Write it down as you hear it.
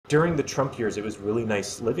during the Trump years, it was really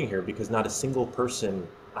nice living here because not a single person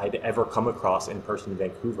I'd ever come across in person in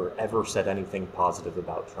Vancouver ever said anything positive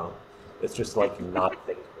about Trump. It's just like not a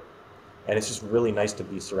thing. And it's just really nice to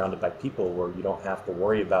be surrounded by people where you don't have to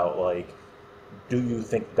worry about like, do you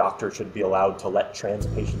think doctors should be allowed to let trans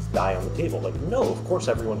patients die on the table? Like, no, of course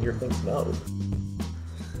everyone here thinks no.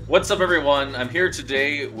 What's up, everyone? I'm here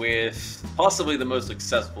today with possibly the most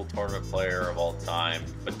successful tournament player of all time,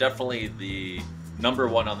 but definitely the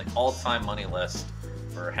 #1 on the all-time money list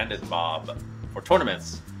for Hendon Bob for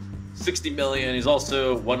tournaments. 60 million. He's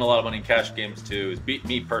also won a lot of money in cash games too. He's beat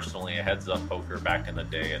me personally at Heads Up Poker back in the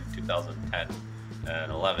day in 2010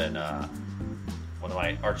 and 11. One of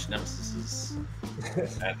my arch nemesis,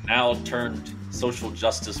 and now turned social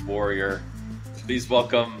justice warrior. Please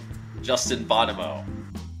welcome Justin Bonomos.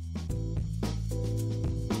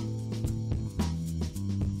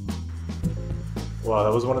 Wow,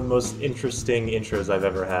 that was one of the most interesting intros I've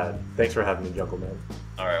ever had. Thanks for having me, Jungleman.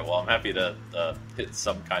 All right, well, I'm happy to hit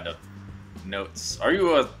some kind of notes. Are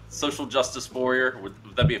you a social justice warrior? Would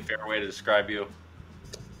that be a fair way to describe you?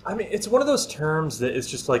 I mean, it's one of those terms that it's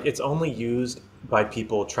just like, it's only used by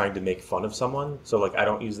people trying to make fun of someone. So, like, I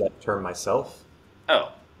don't use that term myself.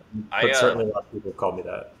 Oh. But certainly a lot of people call me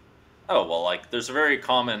that. Oh, well, like, there's a very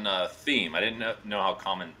common theme. I didn't know how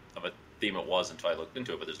common of a theme it was until I looked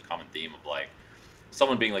into it, but there's a common theme of, like,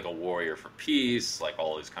 someone being like a warrior for peace, like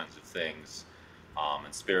all these kinds of things,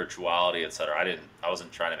 and spirituality, etc. I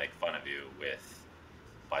wasn't trying to make fun of you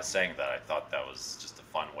by saying that. I thought that was just a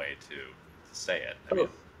fun way to say it. I mean,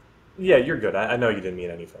 yeah, you're good. I know you didn't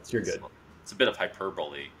mean any offense. You're good. It's a bit of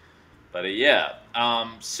hyperbole, but yeah.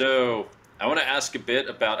 So I want to ask a bit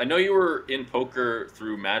about. I know you were in poker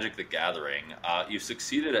through Magic: The Gathering. You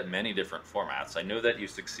succeeded at many different formats. I know that you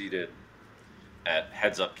succeeded at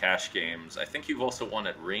Heads Up Cash Games. I think you've also won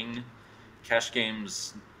at Ring Cash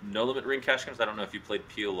Games, No Limit Ring Cash Games. I don't know if you played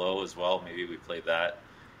PLO as well. Maybe we played that.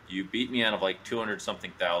 You beat me out of like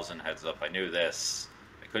 200-something thousand Heads Up. I knew this.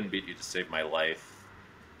 I couldn't beat you to save my life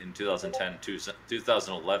in 2010,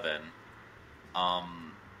 2011.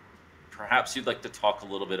 Perhaps you'd like to talk a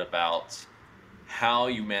little bit about how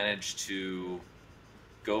you managed to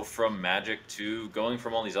go from Magic to going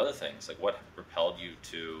from all these other things. Like, what propelled you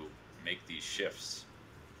to make these shifts?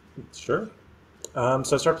 Sure. So I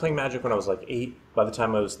started playing Magic when I was like 8. By the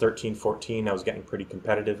time I was 13, 14, I was getting pretty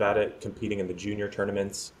competitive at it, competing in the junior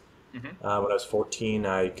tournaments. Mm-hmm. When I was 14,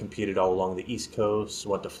 I competed all along the East Coast,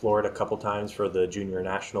 went to Florida a couple times for the junior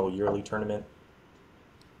national yearly tournament.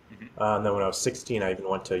 Mm-hmm. And then when I was 16, I even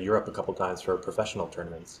went to Europe a couple times for professional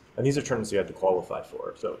tournaments. And these are tournaments you had to qualify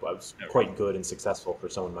for, so I was quite good and successful for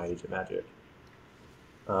someone my age at Magic.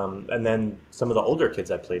 And then some of the older kids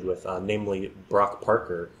I played with, namely Brock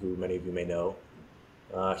Parker, who many of you may know,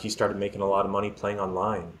 he started making a lot of money playing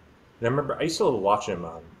online. And I remember I used to watch him.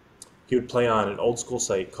 He would play on an old school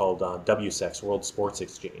site called WSEX, World Sports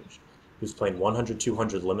Exchange. He was playing 100,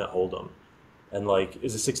 200 limit hold'em. And like,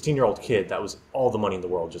 as a 16-year-old kid, that was all the money in the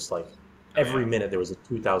world. Just like every minute there was a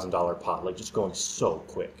 $2,000 pot, like just going so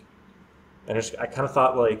quick. And I kind of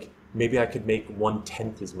thought like, maybe I could make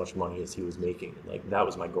 1/10 as much money as he was making. Like, that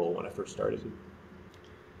was my goal when I first started.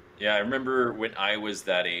 Yeah, I remember when I was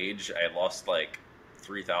that age, I lost like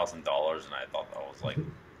 $3,000, and I thought that was like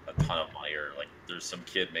a ton of money. Or like, there's some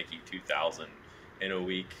kid making $2,000 in a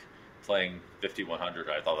week playing 5,100.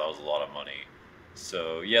 I thought that was a lot of money.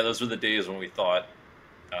 So yeah, those were the days when we thought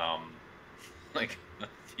like a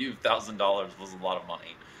few $1,000s was a lot of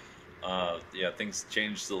money. Yeah, things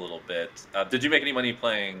changed a little bit. Did you make any money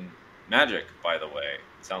playing Magic, by the way?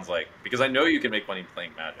 It sounds like, because I know you can make money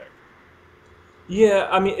playing Magic. Yeah,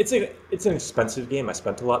 I mean, it's an expensive game. I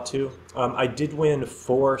spent a lot too. I did win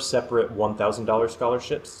 4 separate $1,000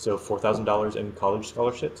 scholarships, so $4,000 in college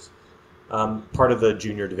scholarships. Part of the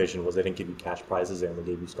junior division was they didn't give you cash prizes, they only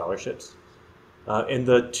gave you scholarships. In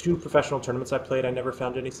the 2 professional tournaments I played, I never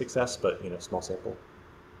found any success, but, small sample.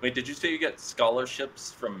 Wait, did you say you get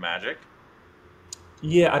scholarships from Magic?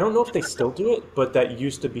 Yeah, I don't know if they still do it, but that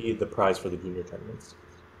used to be the prize for the junior tournaments.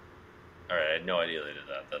 All right, I had no idea they did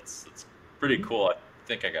that. That's pretty cool. I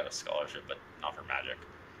think I got a scholarship, but not for Magic.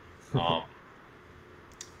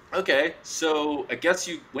 Okay, so I guess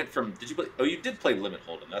you went from. Did you play? Oh, you did play Limit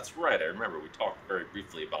Hold'em. That's right. I remember we talked very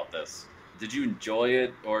briefly about this. Did you enjoy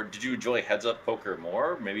it, or did you enjoy Heads Up Poker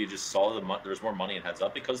more? Maybe you just saw there's more money in Heads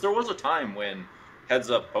Up, because there was a time when Heads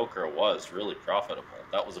Up Poker was really profitable.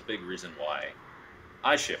 That was a big reason why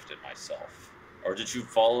I shifted myself. Or did you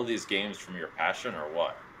follow these games from your passion, or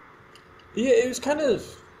what? Yeah, it was kind of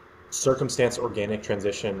circumstance organic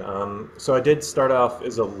transition. So I did start off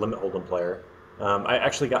as a limit hold'em player. I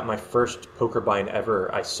actually got my first poker buy-in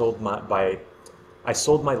ever. I sold my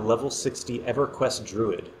level 60 EverQuest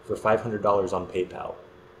Druid for $500 on PayPal,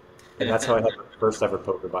 and that's how I had my first ever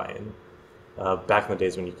poker buy-in. Back in the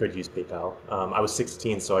days when you could use PayPal. I was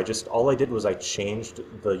 16, so all I did was I changed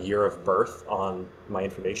the year of birth on my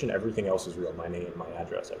information. Everything else was real, my name, my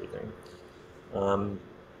address, everything. Um,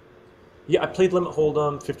 yeah, I played Limit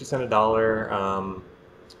Hold'em, 50 cent a dollar,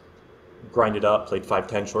 grinded up, played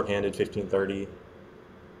 5-10 shorthanded, 15-30.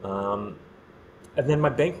 Um, and then my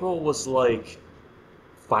bankroll was like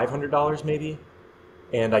 $500 maybe,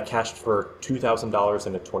 and I cashed for $2,000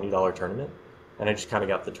 in a $20 tournament. And I just kind of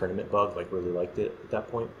got the tournament bug, like really liked it at that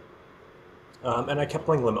point. And I kept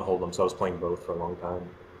playing Limit Hold'em, so I was playing both for a long time.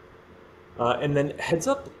 And then Heads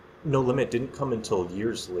Up No Limit didn't come until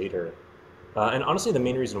years later. And honestly, the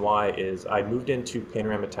main reason why is I moved into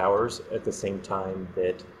Panorama Towers at the same time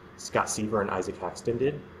that Scott Seaver and Isaac Haxton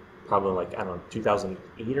did, probably like, I don't know,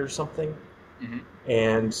 2008 or something. Hmm.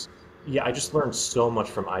 And yeah, I just learned so much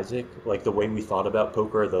from Isaac. Like the way we thought about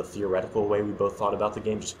poker, the theoretical way we both thought about the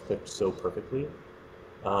game just clicked so perfectly.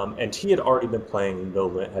 And he had already been playing No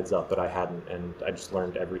Limit Heads Up, but I hadn't, and I just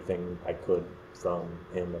learned everything I could from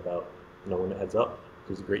him about No Limit Heads Up.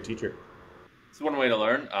 He was a great teacher. It's one way to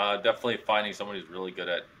learn. Definitely finding someone who's really good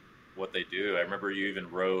at what they do. I remember you even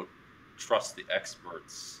wrote "Trust the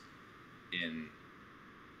Experts" in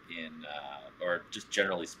or just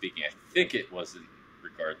generally speaking. I think it was in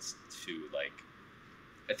regards to like,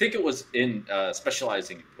 I think it was in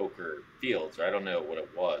specializing in poker fields, or I don't know what it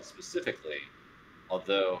was specifically.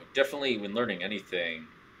 Although definitely when learning anything,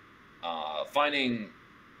 finding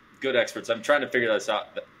good experts. I'm trying to figure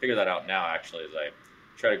that out now. Actually, as I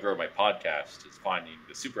try to grow my podcast, is finding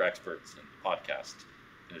the super experts in the podcast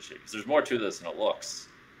industry, because there's more to this than it looks.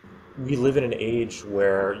 We live in an age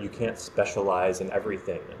where you can't specialize in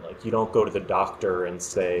everything. And like you don't go to the doctor and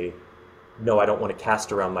say, no, I don't want to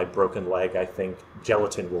cast around my broken leg. I think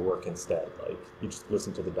gelatin will work instead. Like you just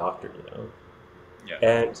listen to the doctor, you know? Yeah.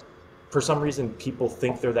 And for some reason, people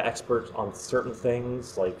think they're the expert on certain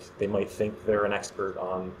things. Like they might think they're an expert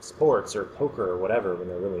on sports or poker or whatever when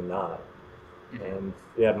they're really not. Mm-hmm. And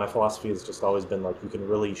yeah, my philosophy has just always been like you can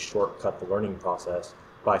really shortcut the learning process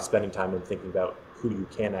by spending time and thinking about who you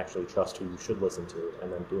can actually trust, who you should listen to,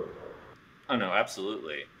 and then doing it. Oh no,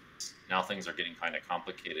 absolutely. Now things are getting kind of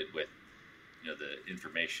complicated with the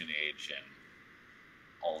information age and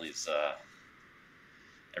all these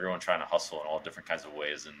everyone trying to hustle in all different kinds of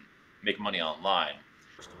ways and make money online.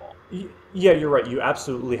 First of all, Yeah, you're right. You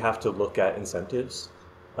absolutely have to look at incentives.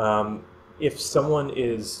 If someone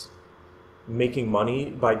is making money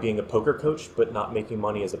by being a poker coach but not making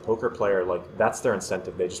money as a poker player, like that's their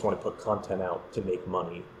incentive. They just want to put content out to make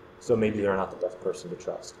money. So maybe they're not the best person to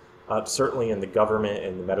trust. Certainly in the government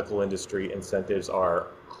and the medical industry, incentives are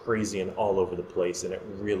crazy and all over the place, and it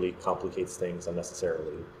really complicates things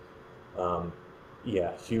unnecessarily.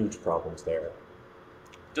 Yeah, huge problems there.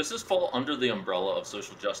 does this fall under the umbrella of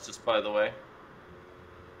social justice, by the way?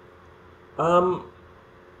 Um,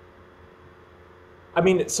 I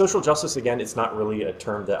mean, social justice, again, it's not really a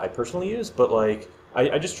term that I personally use, but like,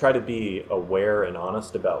 I just try to be aware and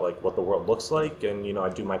honest about like what the world looks like, and I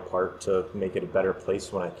do my part to make it a better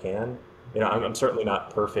place when I can. I'm certainly not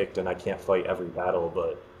perfect, and I can't fight every battle,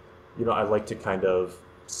 but I like to kind of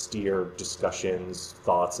steer discussions,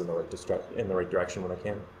 thoughts in the in the right direction when I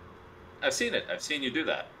can. I've seen it. I've seen you do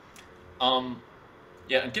that. Um,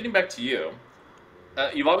 yeah, and getting back to you,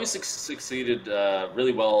 you've obviously succeeded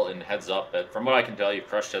really well in Heads Up. But from what I can tell, you've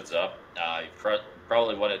crushed Heads Up.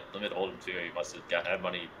 Probably won at Limit Hold'em too. You must have had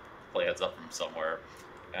money to play Heads Up from somewhere,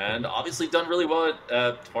 and obviously done really well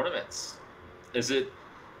at tournaments. Is it?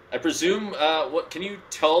 I presume. What can you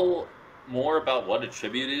tell more about what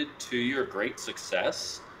attributed to your great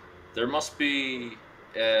success? There must be.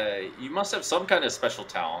 You must have some kind of special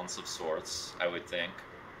talents of sorts, I would think.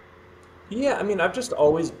 Yeah, I mean, I've just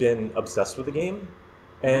always been obsessed with the game,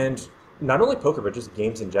 and not only poker, but just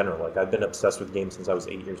games in general. Like, I've been obsessed with games since I was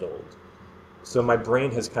 8 years old. So my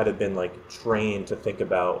brain has kind of been like trained to think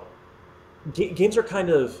about games are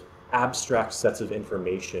kind of abstract sets of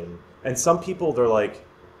information, and some people they're like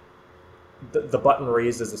the button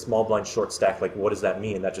raised is a small blind short stack. Like, what does that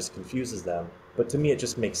mean? That just confuses them. But to me, it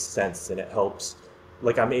just makes sense, and it helps.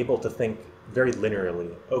 Like, I'm able to think very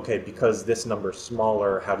linearly. Okay, because this number's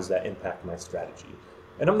smaller, how does that impact my strategy?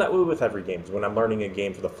 And I'm that way with every game. When I'm learning a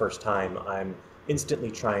game for the first time, I'm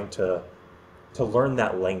instantly trying to learn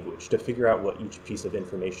that language, to figure out what each piece of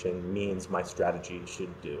information means my strategy should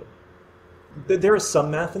do. There is some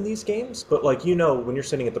math in these games, but like when you're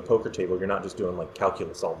sitting at the poker table, you're not just doing like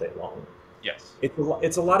calculus all day long. Yes.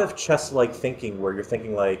 It's a lot of chess-like thinking where you're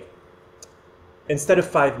thinking like, instead of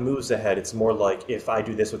 5 moves ahead, it's more like if I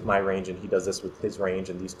do this with my range and he does this with his range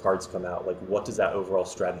and these cards come out, like what does that overall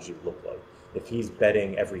strategy look like? If he's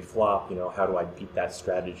betting every flop, how do I beat that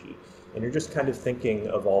strategy? And you're just kind of thinking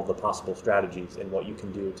of all the possible strategies and what you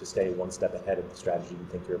can do to stay one step ahead of the strategy you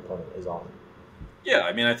think your opponent is on. Yeah,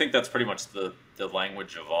 I mean, I think that's pretty much the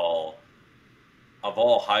language of all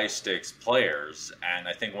high stakes players. And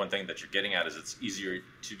I think one thing that you're getting at is it's easier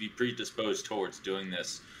to be predisposed towards doing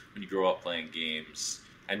this when you grow up playing games.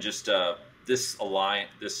 And just this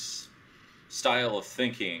style of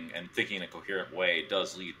thinking and thinking in a coherent way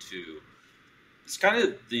does lead to, it's kind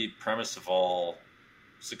of the premise of all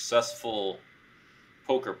successful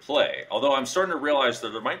poker play. Although I'm starting to realize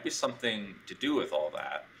that there might be something to do with all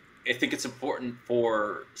that. I think it's important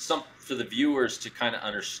for the viewers to kind of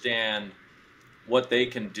understand what they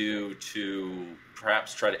can do to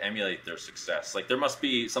perhaps try to emulate their success. Like there must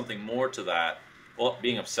be something more to that. Well,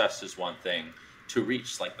 being obsessed is one thing. To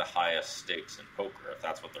reach like the highest stakes in poker, if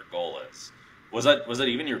that's what their goal is. Was that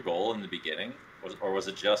even your goal in the beginning, or was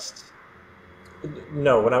it just?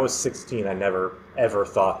 No, when I was 16, I never ever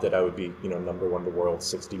thought that I would be, number one in the world,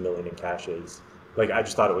 60 million in cashes. Like I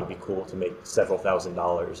just thought it would be cool to make several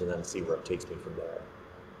 $1,000s and then see where it takes me from there.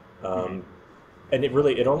 And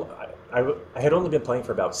I had only been playing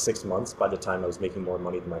for about 6 months by the time I was making more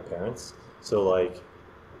money than my parents. So like,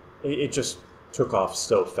 it just took off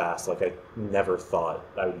so fast. Like I never thought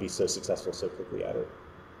I would be so successful so quickly at it.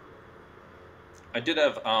 I did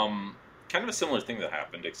have kind of a similar thing that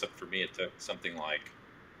happened, except for me, it took something like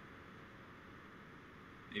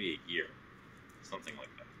maybe a year, something like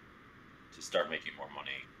that, to start making more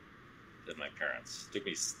money than my parents. It took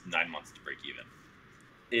me 9 months to break even.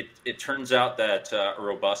 It turns out that a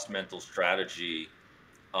robust mental strategy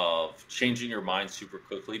of changing your mind super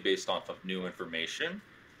quickly based off of new information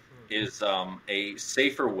is a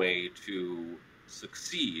safer way to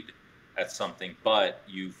succeed at something, but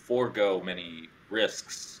you forego many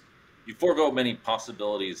risks. You forego many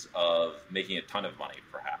possibilities of making a ton of money,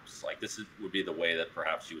 perhaps. Like would be the way that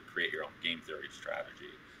perhaps you would create your own game theory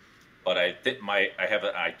strategy. But I think I have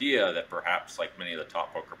an idea that perhaps like many of the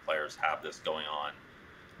top poker players have this going on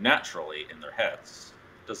naturally in their heads.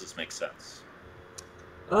 Does this make sense?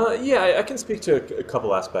 Yeah, I can speak to a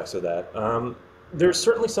couple aspects of that. There's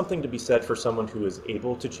certainly something to be said for someone who is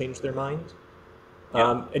able to change their mind.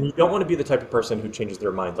 Yeah. And you don't want to be the type of person who changes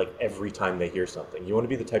their mind like every time they hear something. You want to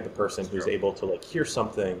be the type of person who's able to like hear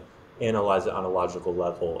something, analyze it on a logical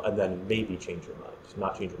level, and then maybe change your mind.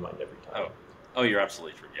 Not change your mind every time. Oh, you're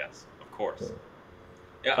absolutely true. Yes, of course.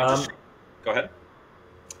 Yeah. Yeah. Go ahead.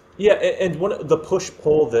 Yeah, and one of the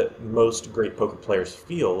push-pull that most great poker players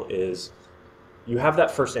feel is you have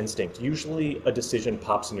that first instinct. Usually a decision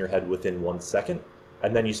pops in your head within 1 second,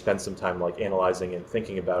 and then you spend some time like analyzing and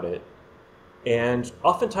thinking about it. And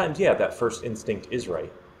oftentimes, yeah, that first instinct is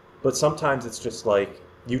right. But sometimes it's just like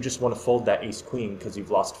you just want to fold that ace-queen because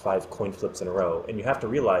you've lost 5 coin flips in a row. And you have to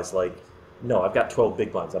realize like, no, I've got 12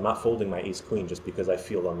 big blinds. I'm not folding my ace-queen just because I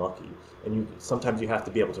feel unlucky. And sometimes you have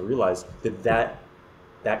to be able to realize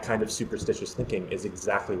that kind of superstitious thinking is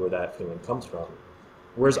exactly where that feeling comes from.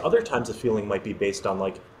 Whereas other times the feeling might be based on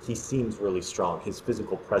like, he seems really strong, his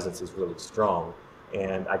physical presence is really strong,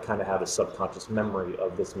 and I kind of have a subconscious memory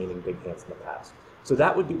of this meaning big hands in the past. So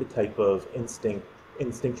that would be the type of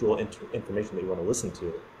instinctual information that you want to listen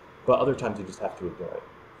to, but other times you just have to ignore it.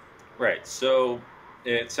 Right, so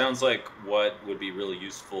it sounds like what would be really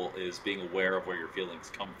useful is being aware of where your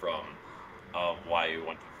feelings come from, of why you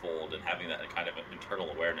want to fold, and having that kind of internal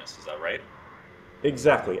awareness. Is that right?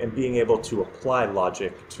 Exactly, and being able to apply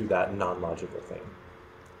logic to that non-logical thing.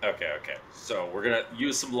 Okay. So we're going to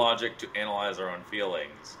use some logic to analyze our own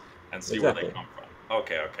feelings and see where they come from.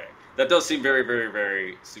 Okay. That does seem very, very,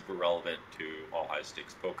 very super relevant to all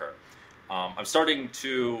high-stakes poker. I'm starting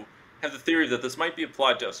to have the theory that this might be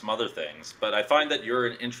applied to some other things, but I find that you're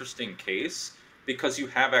an interesting case because you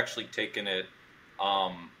have actually taken it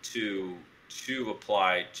to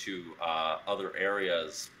apply to other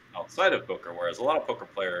areas outside of poker, whereas a lot of poker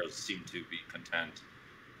players seem to be content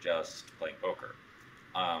just playing poker.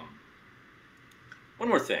 One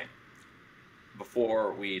more thing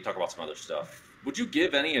before we talk about some other stuff. Would you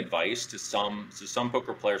give any advice to some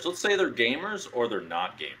poker players? Let's say they're gamers or they're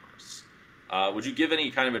not gamers. Would you give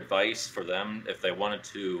any kind of advice for them if they wanted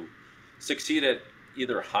to succeed at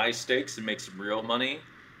either high stakes and make some real money,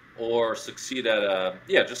 or succeed at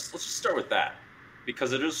let's just start with that,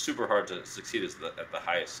 because it is super hard to succeed at the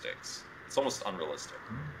highest stakes. It's almost unrealistic.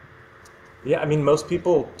 Yeah, I mean, most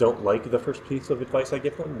people don't like the first piece of advice I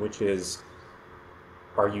give them, which is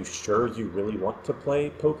are you sure you really want to play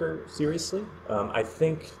poker seriously? I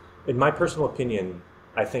think, in my personal opinion,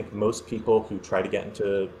 I think most people who try to get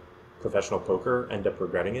into professional poker end up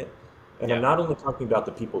regretting it. And I'm Yeah. not only talking about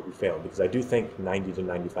the people who fail, because I do think 90 to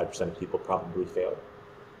 95% of people probably fail.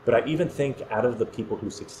 But I even think out of the people who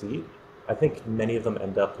succeed, I think many of them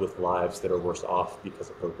end up with lives that are worse off because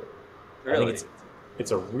of poker. I think Really?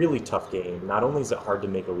 it's a really tough game. Not only is it hard to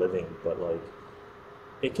make a living, but like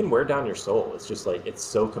it can wear down your soul. It's just like it's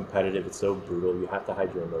so competitive, it's so brutal. You have to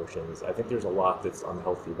hide your emotions. I think there's a lot that's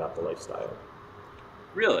unhealthy about the lifestyle.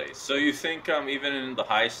 Really? So you think even in the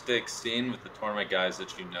high stakes scene with the tournament guys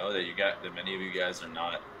that you know that you got that many of you guys are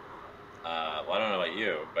not well, I don't know about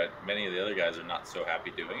you, but many of the other guys are not so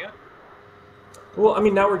happy doing it? Well, I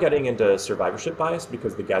mean, now we're getting into survivorship bias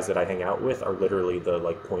because the guys that I hang out with are literally the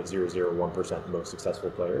like 0.001% most successful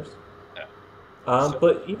players. Yeah. So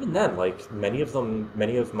But even then, like many of them,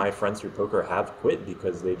 many of my friends through poker have quit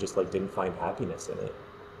because they just like didn't find happiness in it.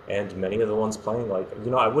 And many of the ones playing, like,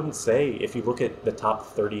 I wouldn't say if you look at the top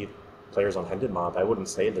 30 players on Hendon Mob, I wouldn't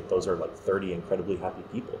say that those are like 30 incredibly happy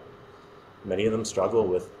people. Many of them struggle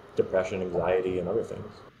with depression, anxiety, and other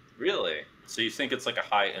things. really? So you think it's like a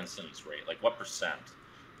high incidence rate? Like what percent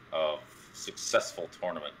of successful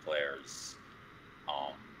tournament players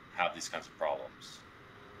um, have these kinds of problems?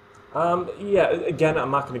 Yeah, again,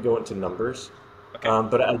 I'm not going to go into numbers, Okay.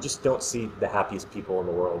 but I just don't see the happiest people in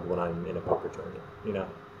the world when I'm in a poker tournament, you know?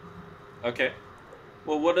 Okay.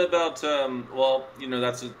 Well, what about well,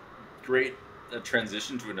 that's a great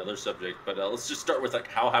transition to another subject, but let's just start with like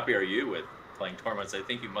how happy are you with playing tournaments? I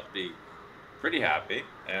think you must be pretty happy,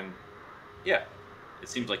 and yeah, it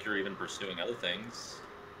seems like you're even pursuing other things,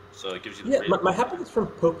 so it gives you the Yeah, freedom my to do that. happiness from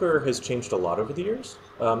poker has changed a lot over the years.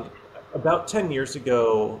 About 10 years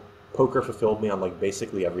ago, poker fulfilled me on like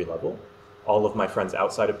basically every level. All of my friends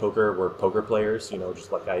outside of poker were poker players,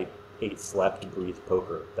 just like I ate, slept, breathed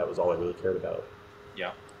poker. That was all I really cared about.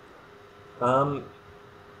 Yeah. Um,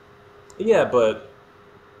 yeah, but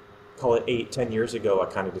call it 8, 10 years ago, I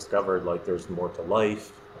kind of discovered like there's more to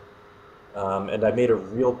life. And I made a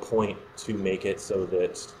real point to make it so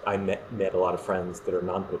that I met a lot of friends that are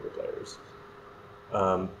non-poker players.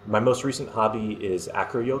 My most recent hobby is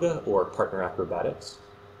acro yoga or partner acrobatics.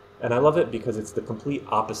 And I love it because it's the complete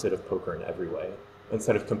opposite of poker in every way.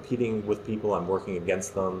 Instead of competing with people, I'm working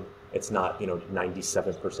against them. It's not,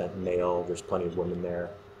 97% male, there's plenty of women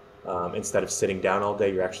there. Instead of sitting down all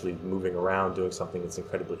day, you're actually moving around, doing something that's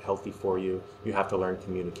incredibly healthy for you. You have to learn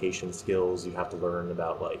communication skills. You have to learn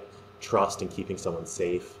about like trust and keeping someone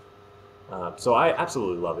safe. So I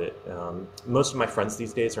absolutely love it. Most of my friends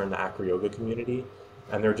these days are in the acro yoga community,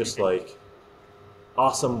 and they're just like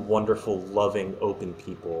awesome, wonderful, loving, open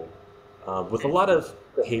people with a lot of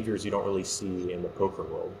behaviors you don't really see in the poker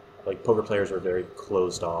world. Like poker players are very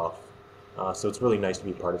closed off, so it's really nice to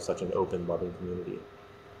be part of such an open, loving community.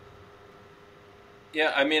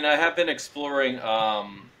 Yeah, I mean, I have been exploring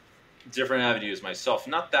different avenues myself.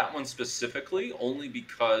 Not that one specifically, only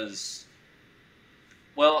because,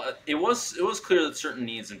 well, it was clear that certain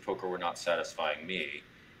needs in poker were not satisfying me.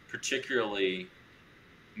 Particularly,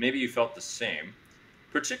 maybe you felt the same.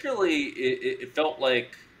 Particularly, it felt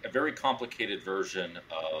like a very complicated version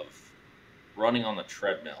of running on the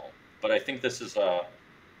treadmill. But I think this is a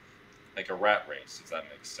like a rat race, if that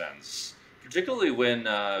makes sense. Particularly when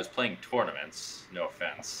I was playing tournaments. No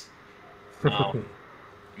offense.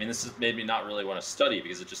 I mean, this has made me not really want to study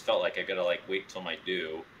because it just felt like I gotta like wait till my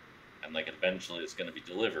due, and like eventually it's gonna be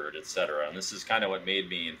delivered, etc. And this is kind of what made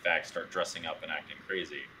me, in fact, start dressing up and acting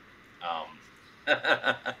crazy. Um,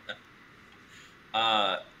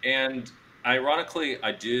 and ironically,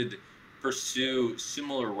 I did pursue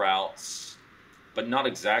similar routes, but not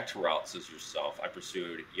exact routes as yourself. I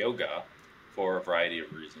pursued yoga for a variety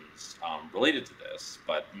of reasons related to this,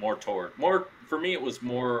 but more for me. It was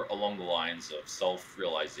more along the lines of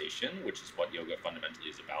self-realization, which is what yoga fundamentally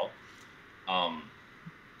is about. Um,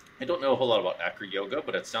 I don't know a whole lot about acro yoga,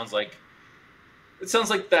 but it sounds like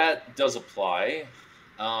that does apply.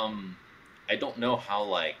 Um, I don't know how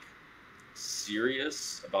like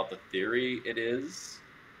serious about the theory it is.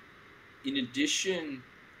 In addition,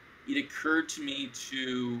 it occurred to me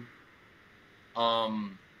to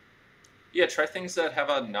um, yeah, try things that have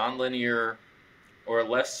a nonlinear or a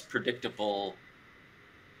less predictable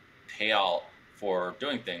payout for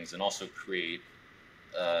doing things, and also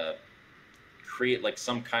uh, create like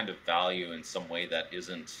some kind of value in some way that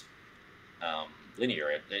isn't um,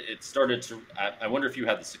 linear. It started to. I wonder if you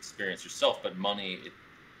had this experience yourself, but money.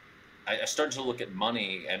 I started to look at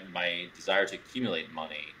money and my desire to accumulate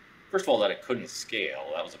money. First of all, that it couldn't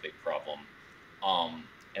scale. That was a big problem. Um,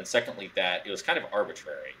 and secondly, that it was kind of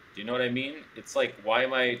arbitrary. Do you know what I mean? It's like, why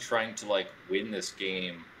am I trying to like win this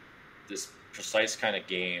game, this precise kind of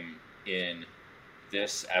game in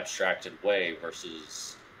this abstracted way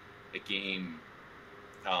versus a game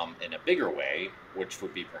in a bigger way, which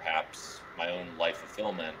would be perhaps my own life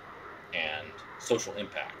fulfillment and social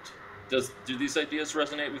impact. Do these ideas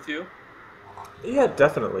resonate with you? Yeah,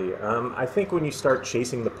 definitely. I think when you start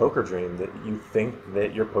chasing the poker dream, that you think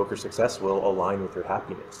that your poker success will align with your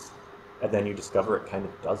happiness, and then you discover it kind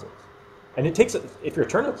of doesn't. And it takes, if you're a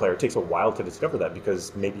tournament player, it takes a while to discover that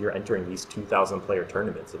because maybe you're entering these 2,000 player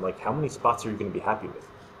tournaments, and like, how many spots are you going to be happy with?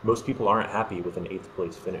 Most people aren't happy with an eighth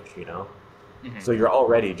place finish, you know. So you're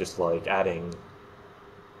already just like adding,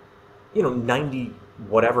 90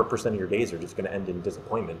 whatever percent of your days are just going to end in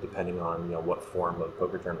disappointment depending on, what form of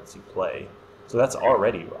poker tournaments you play. So that's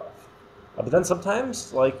already rough. But then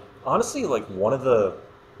sometimes, like, honestly, like one of the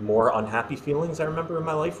more unhappy feelings I remember in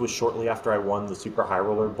my life was shortly after I won the Super High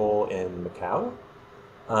Roller Bowl in Macau.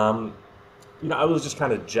 Um, I was just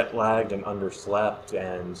kind of jet lagged and underslept,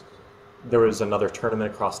 and there was another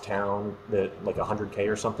tournament across town that like 100K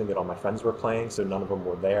or something that all my friends were playing, so none of them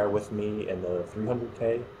were there with me in the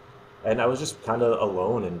 300K. And I was just kind of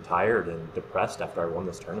alone and tired and depressed after I won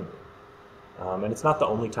this tournament. And it's not the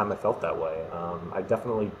only time I felt that way. I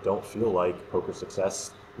definitely don't feel like poker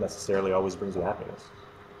success necessarily always brings you happiness.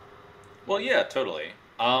 Well, yeah, totally.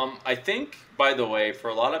 I think, by the way, for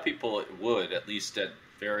a lot of people, it would, at least at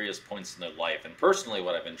various points in their life. And personally,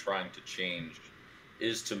 what I've been trying to change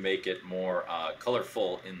is to make it more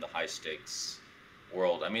colorful in the high stakes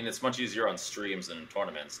world. I mean, it's much easier on streams than in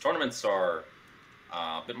tournaments. Tournaments are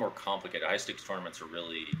a bit more complicated. High stakes tournaments are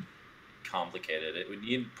really complicated. It would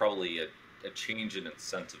need probably a change in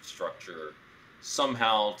incentive structure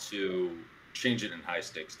somehow to change it in high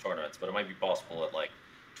stakes tournaments, but it might be possible at like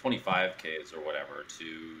 25Ks or whatever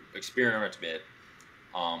to experiment a bit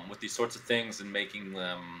with these sorts of things and making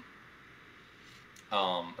them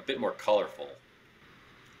a bit more colorful.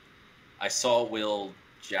 I saw Will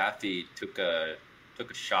Jaffe took a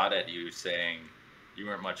shot at you saying you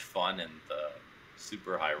weren't much fun in the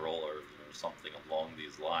super high rollers or something along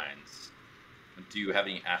these lines. Do you have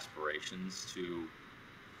any aspirations to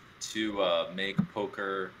make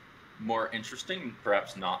poker more interesting,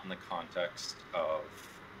 perhaps not in the context of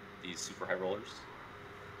these super high rollers?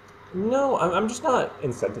 No, I'm just not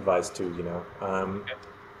incentivized to, Okay.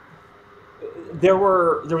 There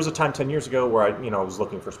was a time 10 years ago where I was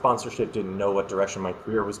looking for sponsorship, didn't know what direction my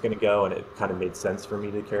career was going to go, and it kind of made sense for me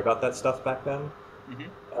to care about that stuff back then.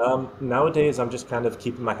 Nowadays, I'm just kind of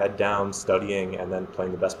keeping my head down, studying, and then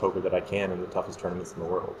playing the best poker that I can in the toughest tournaments in the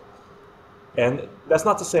world. And that's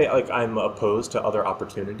not to say like I'm opposed to other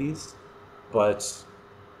opportunities, but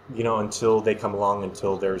until they come along,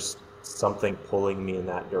 until there's something pulling me in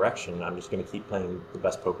that direction, I'm just going to keep playing the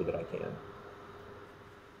best poker that I can.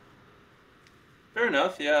 Fair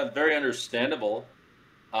enough. Yeah, very understandable.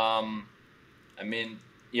 Um, I mean,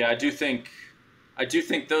 yeah, I do think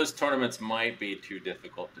those tournaments might be too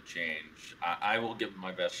difficult to change. I will give it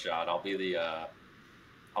my best shot. I'll be the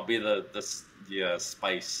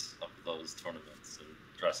spice of those tournaments and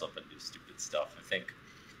dress up and do stupid stuff.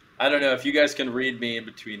 I don't know if you guys can read me in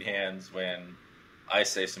between hands when I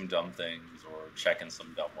say some dumb things or check in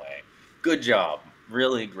some dumb way. Good job,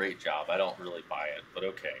 really great job. I don't really buy it, but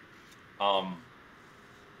okay. Um,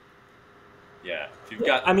 yeah, if you've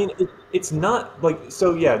got I mean, it's not like,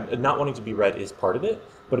 so yeah, not wanting to be read is part of it,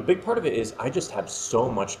 but a big part of it is I just have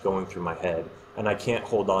so much going through my head, and I can't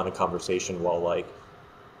hold on a conversation while like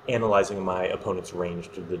analyzing my opponent's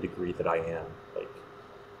range to the degree that I am. Like,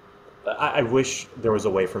 I wish there was a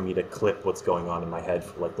way for me to clip what's going on in my head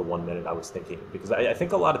for like the 1 minute I was thinking, because I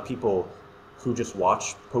think a lot of people who just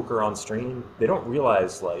watch poker on stream, they don't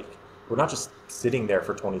realize like we're not just sitting there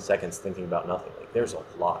for 20 seconds thinking about nothing. Like, there's a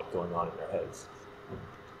lot going on in their heads.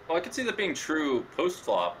 well, I could see that being true post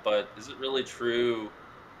flop, but is it really true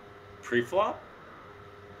pre flop?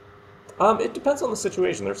 It depends on the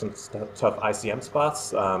situation. There's some tough ICM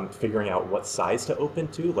spots. Figuring out what size to open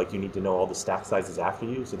to, like you need to know all the stack sizes after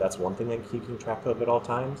you, so that's one thing I'm keeping track of at all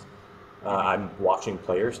times. I'm watching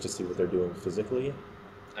players to see what they're doing physically.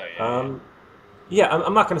 Oh yeah, yeah. Um, yeah,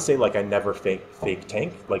 I'm not gonna say like I never fake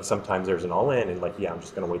tank. Like sometimes there's an all in, and like yeah, I'm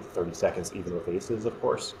just gonna wait the 30 seconds, even with aces, of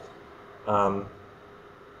course. Um,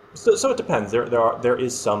 so it depends. There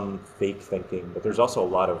is some fake thinking, but there's also a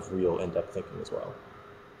lot of real in-depth thinking as well.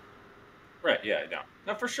 Right, yeah, no.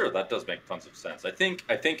 No, for sure, that does make tons of sense. I think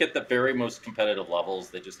at the very most competitive levels,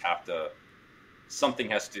 they just have to something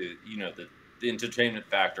has to, the entertainment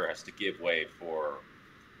factor has to give way for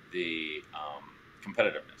the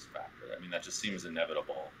competitiveness factor. I mean, that just seems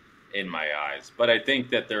inevitable in my eyes. But I think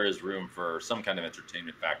that there is room for some kind of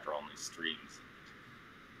entertainment factor on these streams,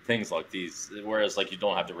 things like these. Whereas, like, you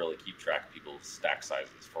don't have to really keep track of people's stack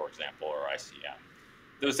sizes, for example, or ICM.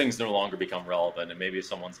 Those things no longer become relevant, and maybe if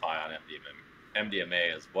someone's high on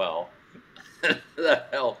MDMA as well, that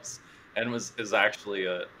helps, and is actually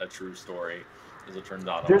a true story, as it turns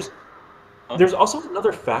out. There's also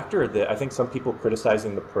another factor that I think some people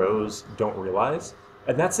criticizing the pros don't realize,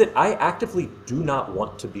 and that's that I actively do not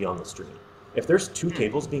want to be on the stream. If there's two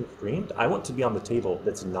tables being streamed, I want to be on the table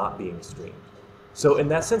that's not being streamed. So in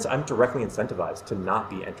that sense, I'm directly incentivized to not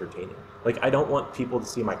be entertaining. Like, I don't want people to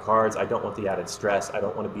see my cards. I don't want the added stress. I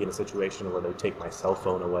don't want to be in a situation where they take my cell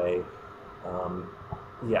phone away.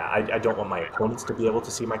 I don't want my opponents to be able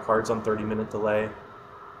to see my cards on 30-minute delay.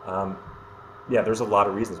 There's a lot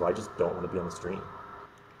of reasons why I just don't want to be on the stream.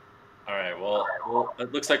 All right, well,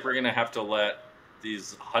 it looks like we're going to have to let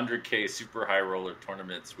these 100K super high roller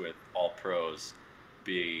tournaments with all pros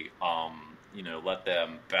be, let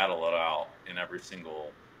them battle it out in every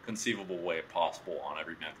single conceivable way possible, on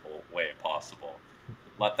every mental way possible.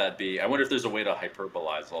 Let that be. I wonder if there's a way to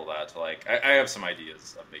hyperbolize all that. To, like, I have some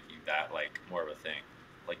ideas of making that, like, more of a thing.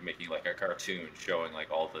 Like, making, like, a cartoon showing,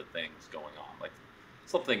 like, all the things going on. Like,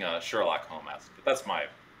 something Sherlock Holmes-esque. But that's my...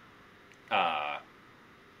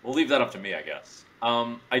 we'll leave that up to me, I guess.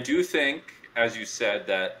 I do think, as you said,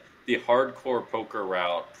 that the hardcore poker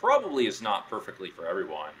route probably is not perfectly for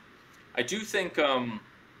everyone. I do think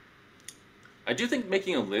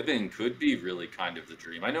making a living could be really kind of the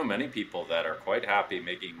dream. I know many people that are quite happy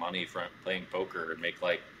making money from playing poker and make,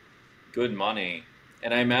 like, good money.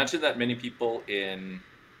 And I imagine that many people in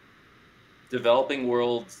developing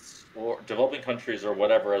worlds or developing countries or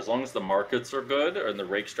whatever, as long as the markets are good and the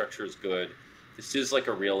rake structure is good, this is like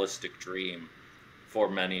a realistic dream for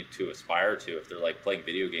many to aspire to if they're, like, playing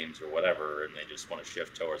video games or whatever and they just want to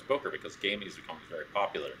shift towards poker because gaming is becoming very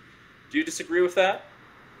popular. Do you disagree with that?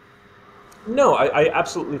 No, I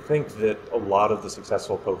absolutely think that a lot of the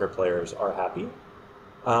successful poker players are happy.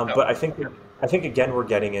 But I think again we're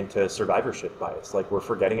getting into survivorship bias. Like, we're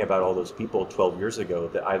forgetting about all those people 12 years ago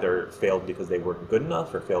that either failed because they weren't good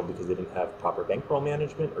enough, or failed because they didn't have proper bankroll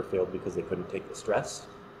management, or failed because they couldn't take the stress.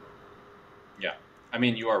 Yeah, I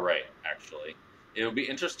mean, you are right. Actually, it'll be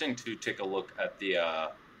interesting to take a look at the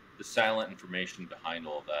silent information behind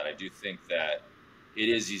all of that. I do think that it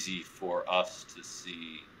is easy for us to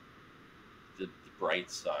see the bright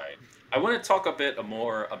side. I want to talk a bit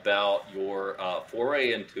more about your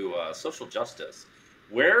foray into social justice.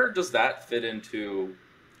 Where does that fit into,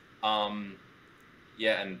 and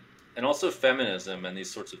also feminism and these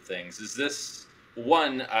sorts of things? Is this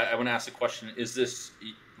one? I want to ask a question: is this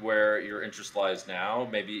where your interest lies now,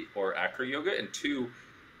 maybe, or acro yoga? And two,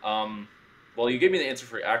 you gave me the answer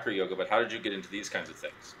for acro yoga, but how did you get into these kinds of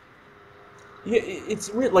things? Yeah,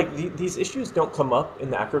 it's weird. Like, these issues don't come up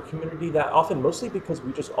in the acro community that often, mostly because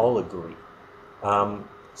we just all agree.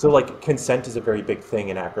 So, like, consent is a very big thing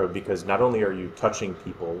in acro because not only are you touching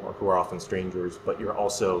people who are often strangers, but you're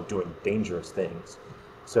also doing dangerous things.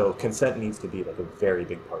 So consent needs to be, like, a very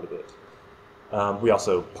big part of it. We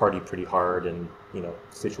also party pretty hard in,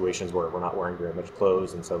 situations where we're not wearing very much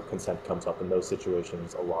clothes, and so consent comes up in those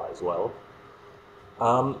situations a lot as well.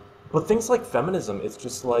 But things like feminism, it's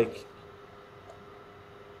just like...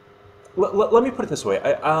 Let me put it this way.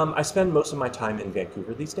 I spend most of my time in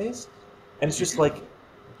Vancouver these days, and it's just like,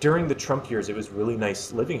 during the Trump years, it was really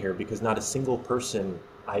nice living here because not a single person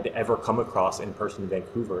I'd ever come across in person in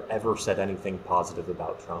Vancouver ever said anything positive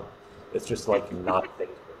about Trump. It's just like not a thing.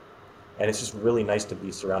 And it's just really nice to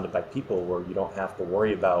be surrounded by people where you don't have to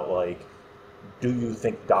worry about, like, do you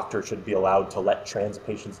think doctors should be allowed to let trans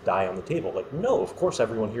patients die on the table? Like, no, of course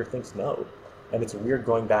everyone here thinks no. And it's weird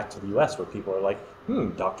going back to the US where people are like,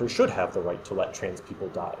 doctors should have the right to let trans people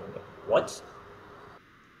die. I'm like, what?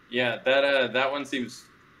 Yeah, that one seems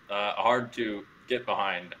hard to get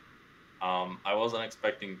behind. I wasn't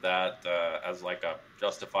expecting that as, like, a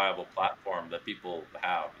justifiable platform that people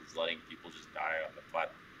have, is letting people just die on the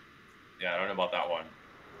platform. Yeah, I don't know about that one.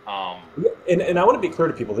 And I want to be clear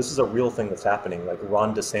to people, this is a real thing that's happening. Like,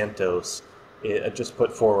 Ron DeSantis just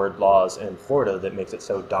put forward laws in Florida that makes it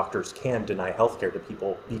so doctors can deny healthcare to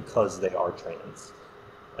people because they are trans.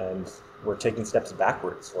 And we're taking steps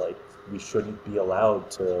backwards. Like, we shouldn't be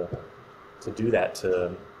allowed to do that,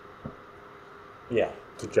 to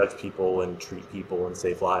judge people and treat people and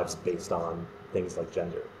save lives based on things like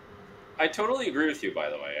gender. I totally agree with you,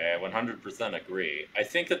 by the way. I 100% agree. I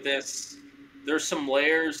think that there's some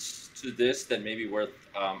layers to this that may be worth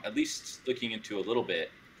at least looking into a little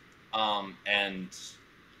bit. And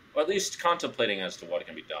or at least contemplating as to what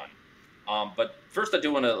can be done. But first, I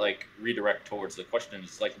do want to like redirect towards the question: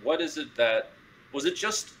 is like, what is it that was it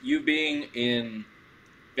just you being in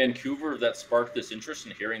Vancouver that sparked this interest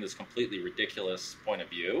in hearing this completely ridiculous point of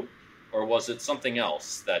view, or was it something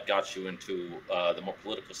else that got you into the more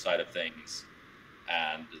political side of things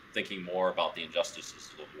and thinking more about the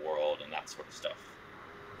injustices of the world and that sort of stuff?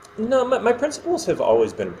 No, my principles have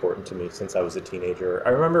always been important to me since I was a teenager. I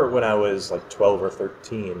remember when I was like 12 or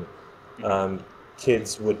 13, um,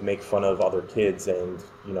 kids would make fun of other kids, and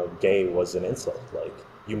gay was an insult. Like,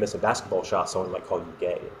 you miss a basketball shot, someone might call you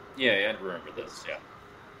gay. Yeah, I remember this. Yeah.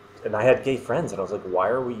 And I had gay friends, and I was like, why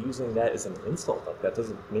are we using that as an insult? Like, that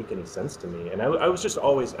doesn't make any sense to me. And I was just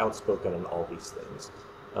always outspoken on all these things.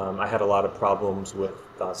 I had a lot of problems with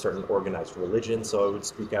certain organized religions, so I would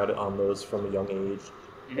speak out on those from a young age.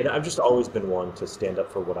 And I've just always been one to stand up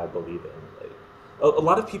for what I believe in. Like, a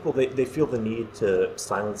lot of people, they feel the need to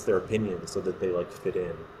silence their opinions so that they, like, fit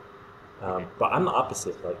in. But I'm the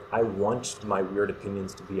opposite. Like, I want my weird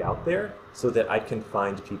opinions to be out there so that I can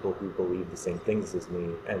find people who believe the same things as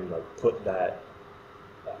me and, like, put that.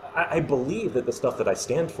 I believe that the stuff that I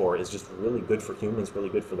stand for is just really good for humans, really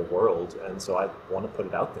good for the world, and so I want to put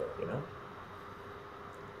it out there.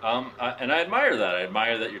 And I admire that. I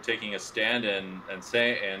admire that you're taking a stand and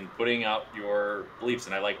putting out your beliefs,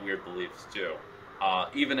 and I like weird beliefs too,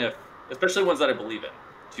 even if, especially ones that I believe in.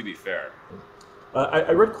 To be fair.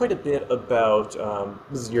 I read quite a bit about,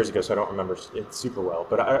 this is years ago, so I don't remember it super well,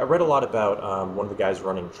 but I read a lot about one of the guys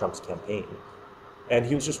running Trump's campaign. And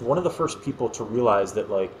he was just one of the first people to realize that,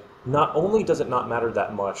 like, not only does it not matter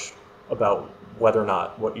that much about whether or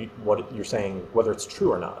not what you're saying, whether it's true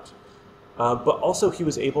or not, but also he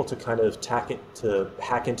was able to kind of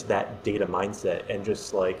hack into that data mindset and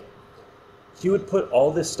just, like, he would put all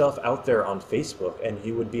this stuff out there on Facebook, and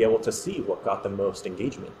he would be able to see what got the most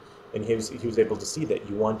engagement. And he was able to see that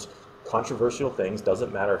you want controversial things,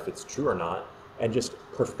 doesn't matter if it's true or not, and just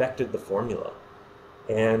perfected the formula.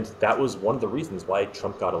 And that was one of the reasons why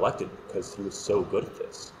Trump got elected, because he was so good at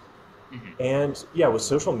this. And yeah, with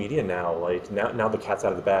social media now, like now the cat's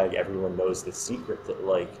out of the bag, everyone knows the secret that,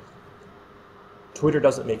 like, Twitter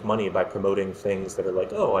doesn't make money by promoting things that are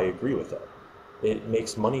like, oh, I agree with that. It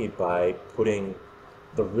makes money by putting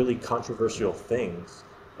the really controversial things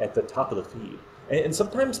at the top of the feed. And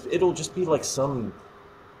sometimes it'll just be like some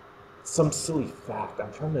silly fact.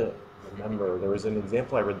 I'm trying to remember. There was an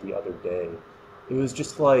example I read the other day. It was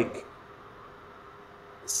just like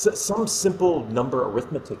some simple number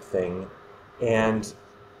arithmetic thing, and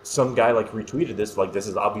some guy, like, retweeted this, like, this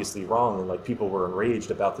is obviously wrong, and, like, people were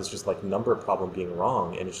enraged about this just, like, number problem being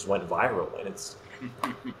wrong, and it just went viral. And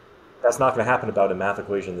that's not going to happen about a math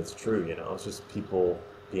equation that's true. It's just people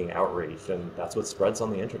being outraged, and that's what spreads on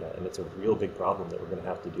the internet, and it's a real big problem that we're going to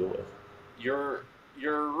have to deal with. You're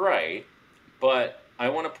right, but I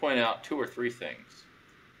want to point out 2 or 3 things.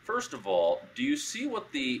 First of all, do you see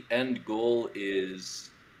what the end goal is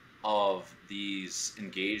of these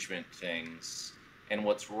engagement things and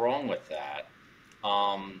what's wrong with that?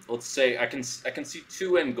 Let's say I can see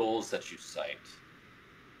 2 end goals that you cite.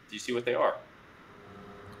 Do you see what they are?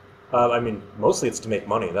 I mean, mostly it's to make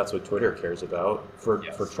money. That's what Twitter cares about.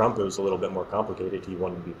 For Trump, it was a little bit more complicated. He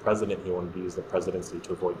wanted to be president. He wanted to use the presidency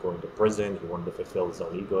to avoid going to prison. He wanted to fulfill his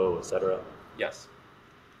own ego, etc. Yes.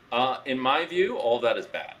 In my view, all that is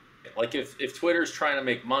bad. Like, if Twitter's trying to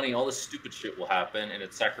make money, all this stupid shit will happen, and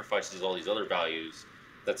it sacrifices all these other values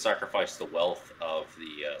that sacrifice the wealth of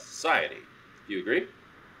the society. Do you agree?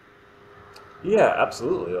 Yeah,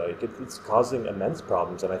 absolutely. Like, it's causing immense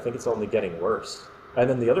problems, and I think it's only getting worse. And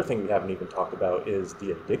then the other thing we haven't even talked about is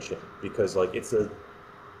the addiction, because, like, it's a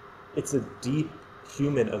deep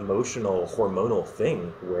human emotional hormonal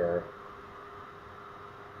thing where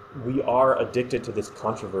we are addicted to this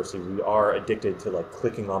controversy. We are addicted to, like,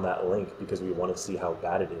 clicking on that link because we want to see how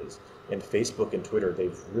bad it is. And Facebook and Twitter,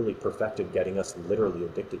 they've really perfected getting us literally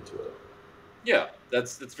addicted to it. Yeah,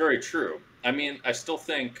 that's very true. I mean, I still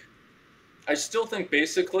think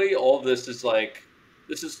basically all of this is like,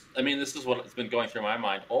 this is what's been going through my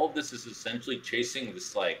mind. All of this is essentially chasing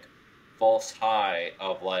this, like, false high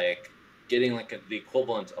of, like, getting, like, the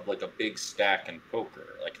equivalent of, like, a big stack in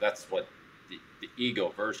poker. Like, that's what the ego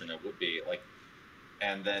version it would be, like,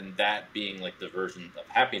 and then that being, like, the version of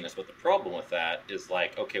happiness. But the problem with that is,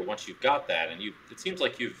 like, okay, once you've got that, and it seems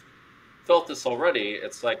like you've felt this already,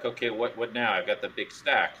 it's like, okay, what now? I've got the big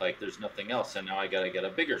stack, like, there's nothing else, and now I gotta get a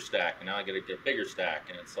bigger stack, and now I gotta get a bigger stack,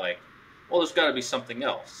 and it's like, well, there's got to be something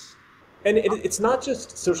else. And it's not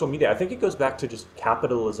just social media. I think it goes back to just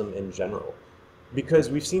capitalism in general. because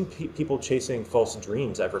we've seen people chasing false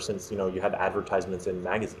dreams ever since, you had advertisements in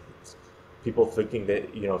magazines. People thinking that,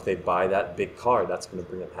 if they buy that big car, that's going to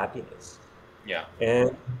bring them happiness. Yeah.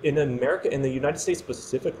 And in America, in the United States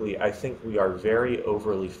specifically, I think we are very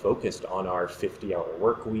overly focused on our 50-hour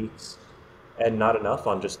work weeks and not enough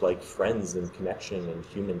on just like friends and connection and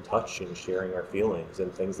human touch and sharing our feelings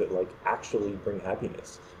and things that like actually bring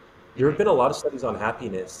happiness. There have been a lot of studies on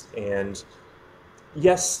happiness, and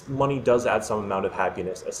yes, money does add some amount of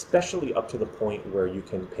happiness, especially up to the point where you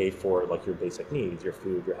can pay for like your basic needs, your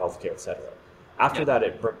food, your healthcare, etc. After Yeah. that,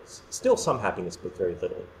 it brings still some happiness, but very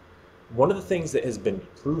little. One of the things that has been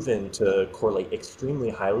proven to correlate extremely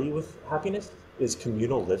highly with happiness is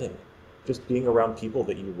communal living, just being around people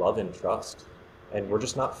that you love and trust. And we're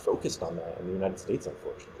just not focused on that in the United States,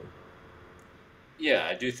 unfortunately. Yeah,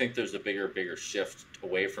 I do think there's a bigger shift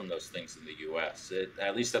away from those things in the U.S.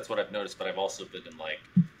 At least that's what I've noticed. But I've also been in like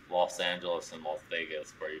Los Angeles and Las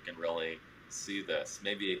Vegas, where you can really see this.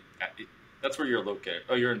 Maybe that's where you're located.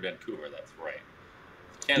 Oh, you're in Vancouver. That's right.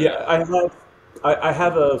 Yeah, Canada. I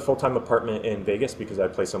have a full-time apartment in Vegas because I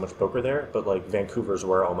play so much poker there, but like Vancouver's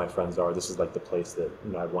where all my friends are. This is like the place that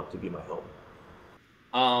I want to be my home.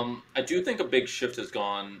 I do think a big shift has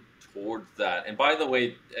gone towards that. And by the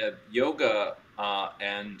way, yoga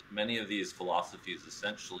and many of these philosophies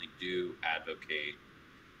essentially do advocate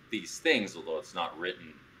these things, although it's not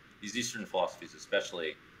written. These Eastern philosophies,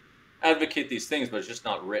 especially, advocate these things, but it's just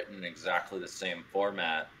not written in exactly the same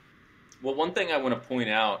format. Well, one thing I want to point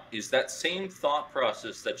out is that same thought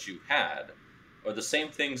process that you had, or the same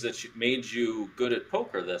things that made you good at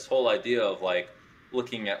poker, this whole idea of like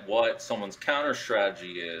looking at what someone's counter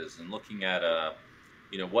strategy is and looking at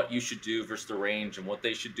what you should do versus the range and what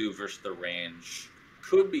they should do versus the range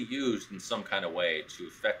could be used in some kind of way to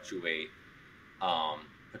effectuate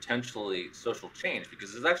potentially social change,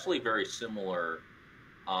 because it's actually a very similar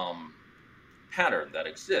pattern that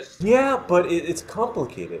exists. Yeah, but it's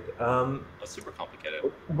complicated. It's super complicated.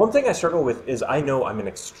 One thing I struggle with is I know I'm an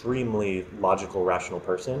extremely logical, rational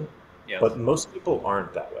person, Yes. but most people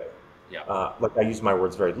aren't that way. Yeah. Like I use my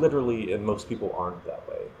words very literally, and most people aren't that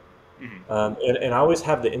way. Hmm. And I always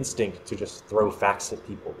have the instinct to just throw facts at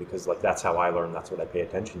people because like that's how I learn, that's what I pay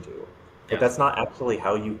attention to. But Yes. that's not actually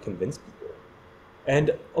how you convince people.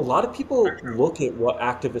 And a lot of people Very true. look at what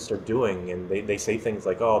activists are doing and they say things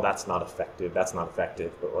like, oh, that's not effective, that's not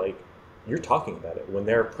effective. But like, you're talking about it. When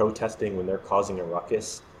they're protesting, when they're causing a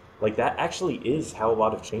ruckus, like that actually is how a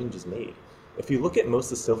lot of change is made. If you look at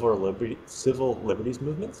most of the civil liberties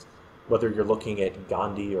movements, whether you're looking at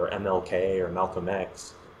Gandhi or MLK or Malcolm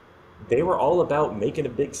X, they were all about making a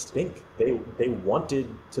big stink. They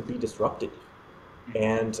wanted to be disrupted.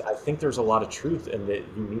 And I think there's a lot of truth in that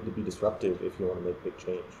you need to be disruptive if you want to make big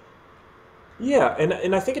change. Yeah,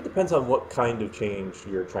 and I think it depends on what kind of change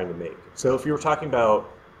you're trying to make. So if you were talking about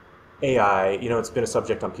AI, it's been a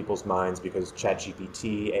subject on people's minds because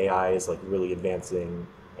ChatGPT, AI is like really advancing,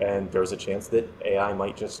 and there's a chance that AI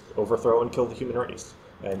might just overthrow and kill the human race.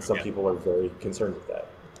 And some Yeah. people are very concerned with that.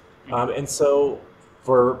 Mhm. And so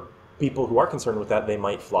for people who are concerned with that, they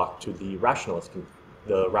might flock to the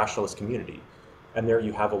rationalist community. And there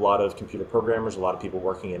you have a lot of computer programmers, a lot of people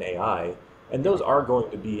working in AI, and those are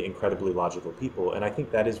going to be incredibly logical people. And I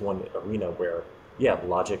think that is one arena where, yeah,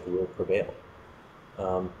 logic will prevail.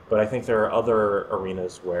 But I think there are other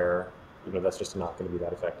arenas where, that's just not going to be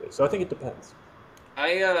that effective. So I think it depends.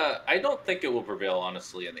 I don't think it will prevail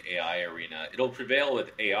honestly in the AI arena. It'll prevail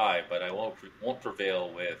with AI, but I won't prevail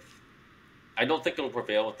with. I don't think it'll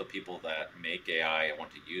prevail with the people that make AI and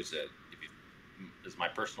want to use it. Is my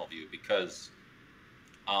personal view, because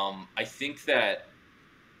I think that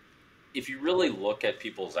if you really look at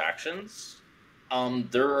people's actions,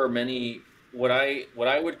 there are many what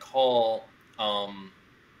I would call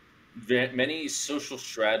many social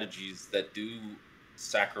strategies that do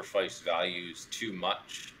sacrifice values too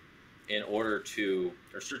much in order to,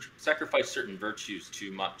 or sacrifice certain virtues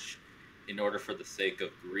too much in order for the sake of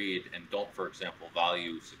greed, and don't, for example,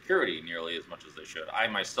 value security nearly as much as they should. I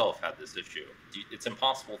myself had this issue. It's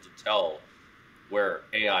impossible to tell where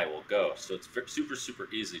AI will go, so it's super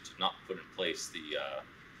easy to not put in place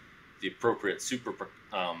the appropriate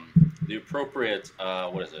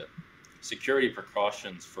what is it, security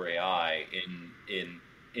precautions for AI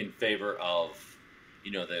in favor of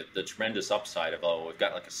the tremendous upside of, oh, we've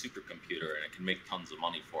got like a supercomputer and it can make tons of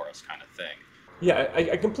money for us kind of thing. Yeah,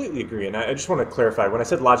 I completely agree. And I just want to clarify, when I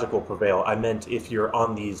said logic will prevail, I meant if you're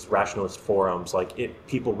on these rationalist forums, like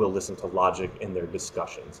people will listen to logic in their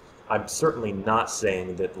discussions. I'm certainly not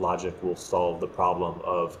saying that logic will solve the problem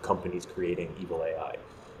of companies creating evil AI.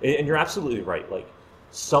 And you're absolutely right. Like,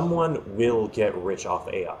 someone will get rich off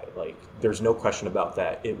AI. Like, there's no question about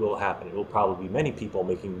that. It will happen. It will probably be many people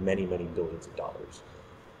making many, many billions of dollars.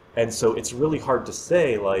 And so it's really hard to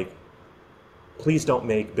say, like, please don't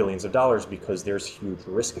make billions of dollars because there's huge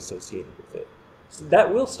risk associated with it. So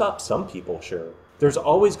that will stop some people, sure. There's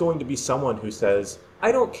always going to be someone who says,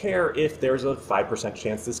 I don't care if there's a 5%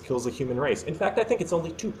 chance this kills the human race. In fact, I think it's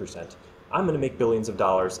only 2%. I'm going to make billions of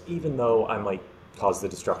dollars even though I might cause the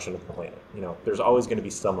destruction of the planet. You know, there's always going to be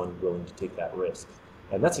someone willing to take that risk.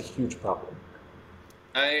 And that's a huge problem.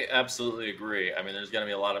 I absolutely agree. I mean, there's going to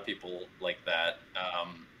be a lot of people like that.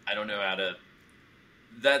 I don't know how to...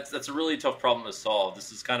 That's a really tough problem to solve.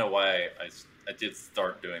 This is kind of why I did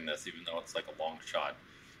start doing this, even though it's like a long shot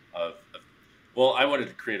well, I wanted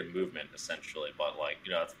to create a movement, essentially, but, like,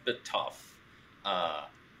 you know, it's a bit tough.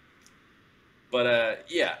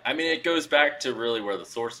 Yeah, I mean, it goes back to really where the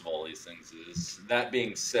source of all these things is. That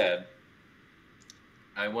being said,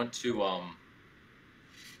 I want to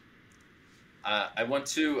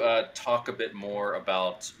talk a bit more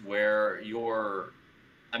about where you're...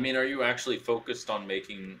 I mean, are you actually focused on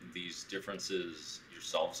making these differences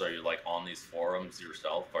yourselves? Are you, like, on these forums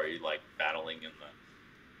yourself? Are you, like, battling in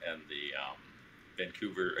the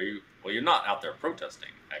Vancouver? Are you... Well, you're not out there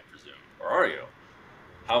protesting, I presume, or are you?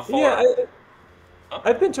 How far? Yeah, Huh?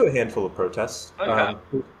 I've been to a handful of protests. Okay.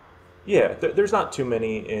 Yeah, there's not too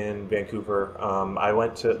many in Vancouver. I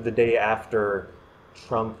went to the day after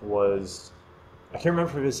Trump was, I can't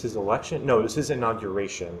remember if it was his election. No, it was his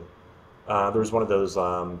inauguration. There was one of those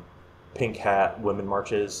pink hat women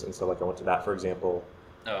marches, and so like I went to that, for example.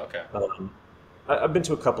 Oh, okay. I've been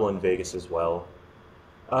to a couple in Vegas as well.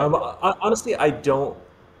 Okay. Honestly, I don't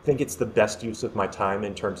think it's the best use of my time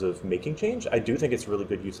in terms of making change. I do think it's really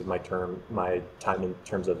good use of my time in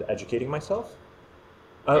terms of educating myself.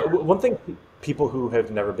 Yeah. One thing people who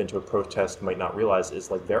have never been to a protest might not realize is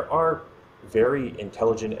like there are very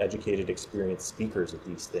intelligent, educated, experienced speakers at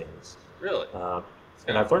these things. Really?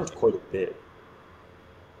 And I've learned quite a bit.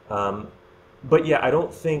 But yeah, I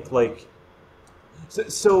don't think like...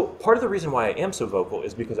 So part of the reason why I am so vocal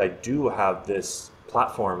is because I do have this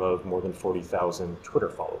platform of more than 40,000 Twitter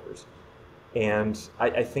followers. And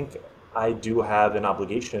I think I do have an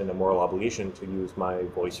obligation, a moral obligation, to use my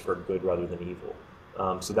voice for good rather than evil.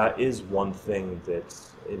 So that is one thing that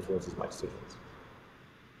influences my decisions.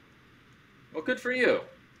 Well, good for you.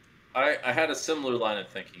 I had a similar line of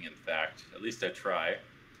thinking, in fact. At least I try.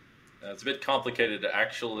 It's a bit complicated to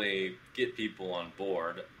actually get people on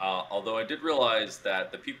board, although I did realize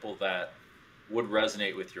that the people that would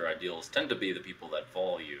resonate with your ideals tend to be the people that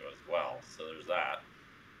follow you as well, so there's that.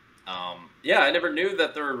 Yeah, I never knew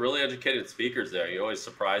that there were really educated speakers there. You're always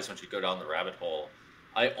surprised once you go down the rabbit hole.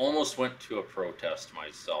 I almost went to a protest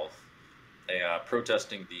myself,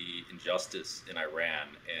 protesting the injustice in Iran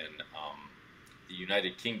in the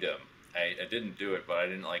United Kingdom. I didn't do it, but I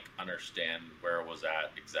didn't like understand where it was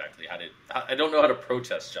at exactly. I don't know how to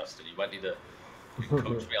protest, Justin. You might need to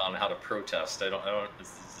coach me on how to protest. I don't. This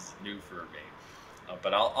is new for me,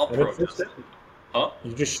 but I'll protest. Huh?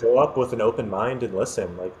 You just show up with an open mind and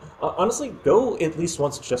listen. Like honestly, go at least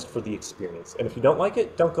once just for the experience. And if you don't like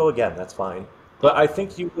it, don't go again. That's fine. But I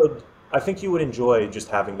think you would. I think you would enjoy just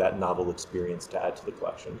having that novel experience to add to the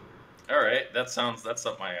collection. All right, that's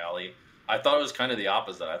up my alley. I thought it was kind of the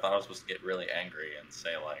opposite. I thought I was supposed to get really angry and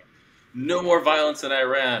say like, "No more violence in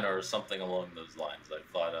Iran" or something along those lines. I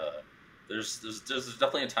thought there's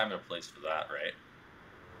definitely a time and a place for that, right?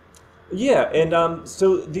 Yeah, and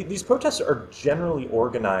so these protests are generally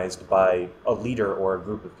organized by a leader or a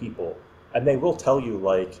group of people, and they will tell you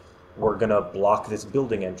like, we're gonna block this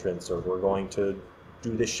building entrance, or we're going to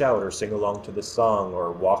do this shout or sing along to this song,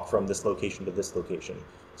 or walk from this location to this location.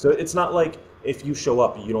 So it's not like if you show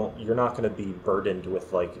up, you're not going to be burdened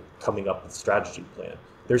with like coming up with a strategy plan.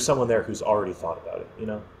 There's someone there who's already thought about it, you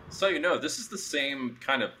know? So this is the same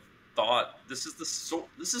kind of thought. This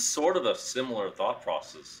is sort of a similar thought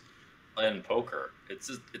process in poker.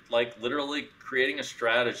 It's like literally creating a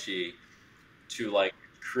strategy to like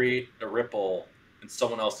create a ripple in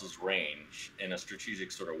someone else's range in a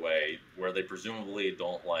strategic sort of way where they presumably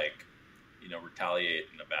don't like, retaliate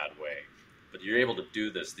in a bad way. But you're able to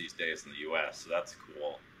do this these days in the U.S., so that's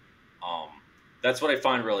cool. That's what I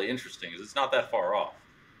find really interesting, is it's not that far off.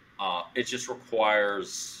 It just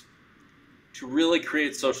requires... To really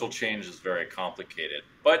create social change is very complicated.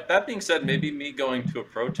 But that being said, maybe me going to a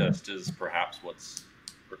protest is perhaps what's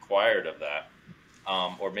required of that,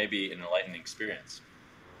 or maybe an enlightening experience.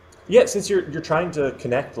 Yeah, since you're trying to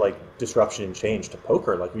connect like disruption and change to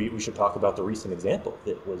poker, like we should talk about the recent example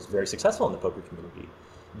that was very successful in the poker community.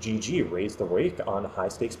 GG raised the rake on high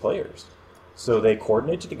stakes players. So they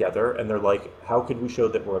coordinated together and they're like, how could we show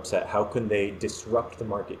that we're upset? How can they disrupt the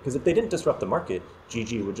market? Because if they didn't disrupt the market,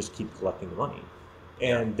 GG would just keep collecting the money.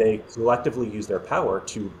 Yeah. And they collectively used their power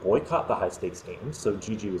to boycott the high stakes games, so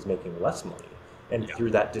GG was making less money. And Yeah.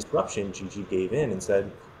 through that disruption, GG gave in and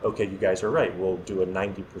said, okay, you guys are right. We'll do a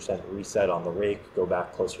 90% reset on the rake, go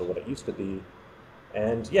back closer to what it used to be.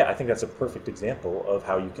 And yeah, I think that's a perfect example of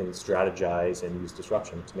how you can strategize and use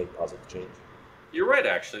disruption to make positive change. You're right,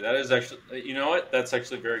 actually. That is actually, you know what? That's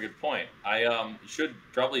actually a very good point. I should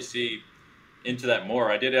probably see into that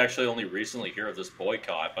more. I did actually only recently hear of this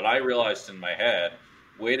boycott, but I realized in my head,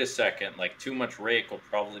 wait a second, like too much rake will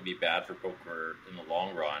probably be bad for poker in the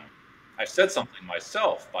long run. I said something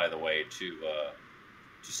myself, by the way, to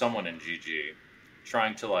someone in GG,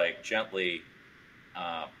 trying to like gently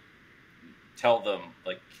uh, tell them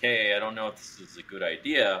like, hey, I don't know if this is a good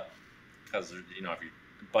idea because if you,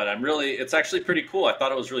 but I'm really, it's actually pretty cool. I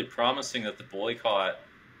thought it was really promising that the boycott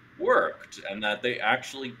worked and that they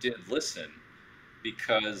actually did listen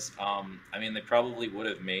because I mean they probably would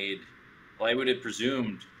have made, well, I would have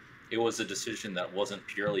presumed it was a decision that wasn't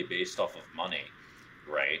purely based off of money,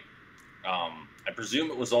 right? I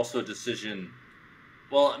presume it was also a decision.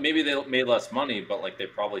 Well, maybe they made less money, but like they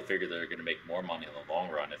probably figured they were going to make more money in the long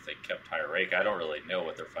run if they kept higher rake. I don't really know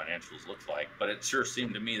what their financials looked like, but it sure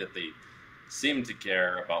seemed to me that they seemed to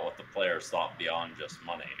care about what the players thought beyond just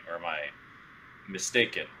money. Or am I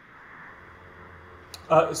mistaken?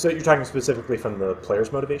 So you're talking specifically from the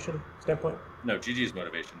player's motivation standpoint? No, GG's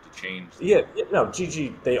motivation to change. Yeah, no,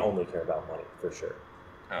 GG, they only care about money, for sure.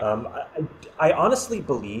 Oh, I honestly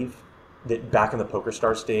believe that back in the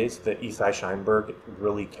PokerStars days, that Isai Scheinberg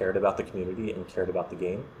really cared about the community and cared about the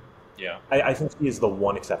game. yeah, I think he is the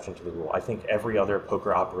one exception to the rule. I think every other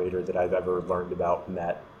poker operator that I've ever learned about,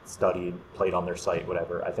 met, studied, played on their site,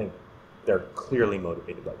 whatever, I think they're clearly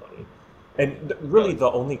motivated by money. And really, the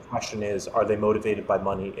only question is, are they motivated by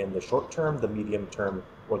money in the short term, the medium term,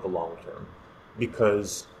 or the long term?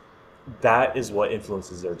 Because that is what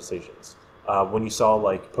influences their decisions. When you saw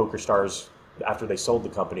like PokerStars after they sold the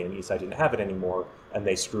company and Eastside didn't have it anymore, and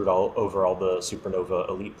they screwed all over all the Supernova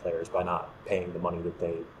elite players by not paying the money that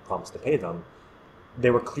they promised to pay them, they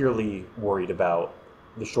were clearly worried about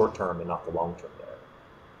the short term and not the long term there.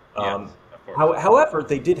 yes, of course. However,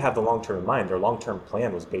 they did have the long term in mind. Their long term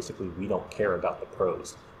plan was basically, we don't care about the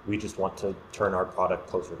pros. We just want to turn our product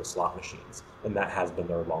closer to slot machines, and that has been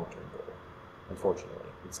their long term goal. Unfortunately,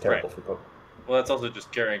 it's terrible Right. for poker. Well, that's also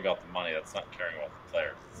just caring about the money. That's not caring about the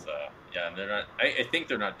players. It's, yeah, and they're not. I think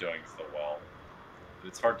they're not doing so well.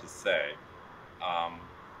 It's hard to say. Um,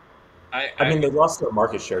 I mean, they lost their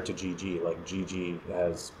market share to GG. Like GG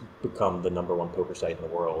has become the number one poker site in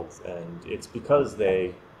the world, and it's because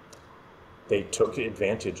they took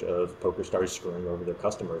advantage of PokerStars screwing over their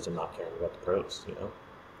customers and not caring about the pros.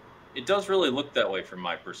 It does really look that way from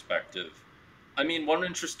my perspective. I mean, one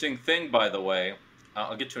interesting thing, by the way,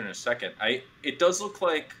 I'll get to it in a second. It does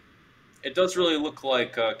really look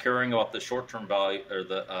like caring about the short-term value or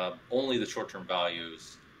the only the short-term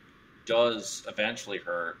values does eventually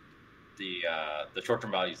hurt the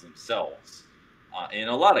short-term values themselves. In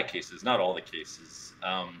a lot of cases, not all the cases.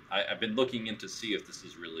 I've been looking in to see if this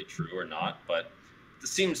is really true or not, but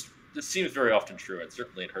this seems very often true, and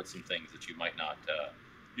certainly it hurts some things that you might not.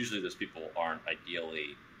 Usually, those people aren't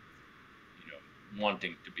ideally,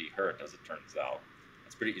 wanting to be hurt, as it turns out.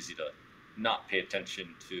 It's pretty easy to not pay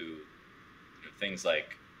attention to things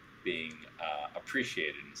like being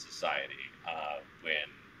appreciated in society when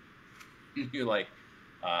you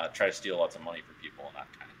try to steal lots of money from people and that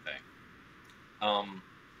kind of thing.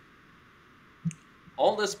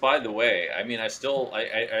 All this, by the way, I mean,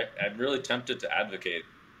 I'm really tempted to advocate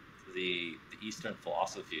the Eastern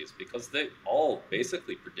philosophies because they all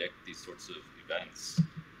basically predict these sorts of events,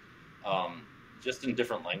 just in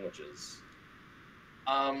different languages.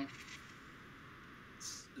 Um,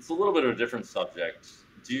 it's a little bit of a different subject.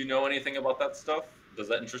 Do you know anything about that stuff? Does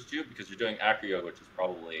that interest you? Because you're doing acro yoga, which is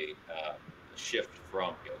probably a shift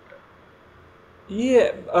from yoga.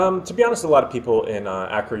 Yeah, to be honest, a lot of people in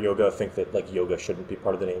acro yoga think that like yoga shouldn't be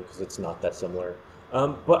part of the name because it's not that similar.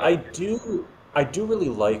 But I do really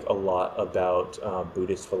like a lot about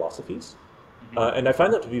Buddhist philosophies, Hmm. and I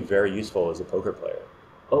find that to be very useful as a poker player.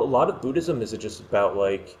 A lot of Buddhism is just about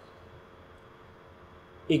like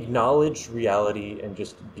acknowledge reality and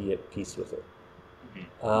just be at peace with it.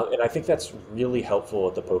 Hmm. And I think that's really helpful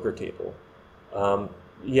at the poker table. Um,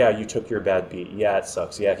 yeah, you took your bad beat. Yeah, it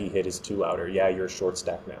sucks. Yeah, he hit his two outer. Yeah, you're short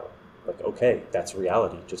stack now. Like, okay, that's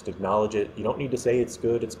reality. Just acknowledge it. You don't need to say it's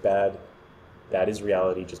good, it's bad. That is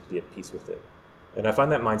reality. Just be at peace with it. And I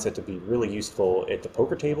find that mindset to be really useful at the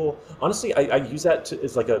poker table. Honestly, I use that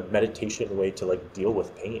as like a meditation way to like deal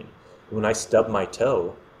with pain. When I stub my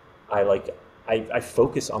toe, I like I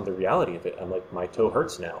focus on the reality of it. I'm like, my toe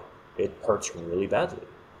hurts now. It hurts really badly,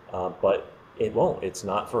 but it won't. It's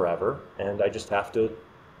not forever, and I just have to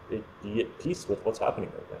be at peace with what's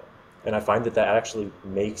happening right now. And I find that that actually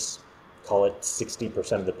makes, call it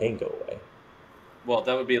 60% of the pain go away. Well,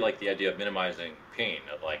 that would be like the idea of minimizing pain,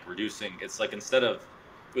 of like reducing. It's like instead of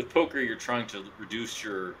with poker, you're trying to reduce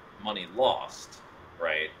your money lost,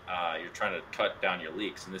 right? You're trying to cut down your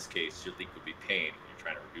leaks. In this case, your leak would be pain. You're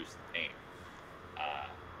trying to reduce the pain.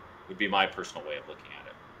 Would be my personal way of looking at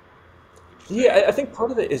it. Would you say? Yeah, I think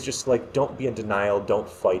part of it is just like don't be in denial, don't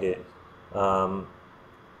fight it, um,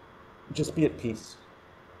 just be at peace.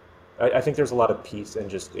 I think there's a lot of peace in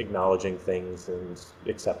just acknowledging things and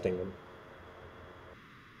accepting them.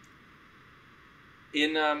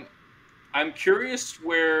 In I'm curious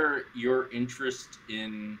where your interest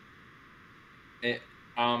eh,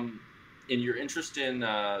 um, in your interest in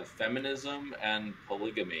feminism and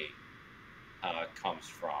polygamy comes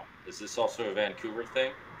from. Is this also a Vancouver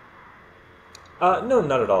thing? No,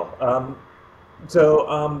 not at all.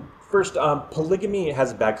 First, polygamy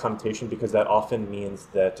has a bad connotation because that often means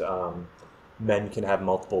that men can have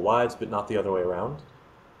multiple wives, but not the other way around.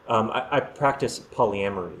 I practice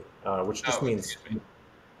polyamory, which just Oh, means, excuse me.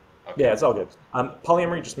 yeah, Okay. it's all good.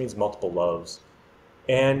 Polyamory just means multiple loves.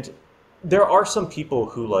 And there are some people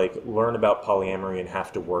who like learn about polyamory and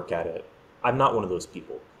have to work at it. I'm not one of those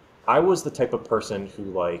people. I was the type of person who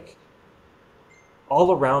like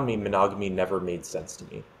all around me, monogamy never made sense to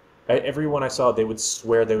me. Everyone I saw, they would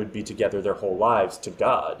swear they would be together their whole lives to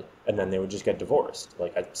God, and then they would just get divorced.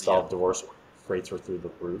 Like I saw Yeah. divorce rates were through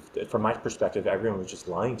the roof. From my perspective, everyone was just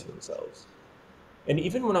lying to themselves. And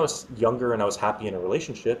even when I was younger and I was happy in a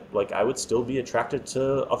relationship, like I would still be attracted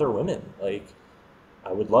to other women. Like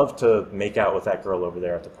I would love to make out with that girl over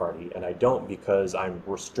there at the party, and I don't because I'm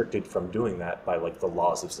restricted from doing that by like the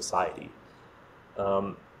laws of society.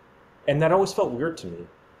 Um, and that always felt weird to me.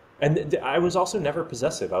 And I was also never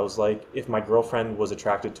possessive. I was like, if my girlfriend was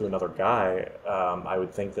attracted to another guy, I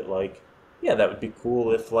would think that like, yeah, that would be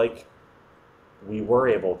cool if like we were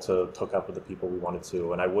able to hook up with the people we wanted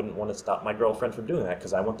to, and I wouldn't want to stop my girlfriend from doing that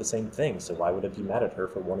because I want the same thing. So why would I be mad at her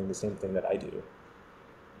for wanting the same thing that I do?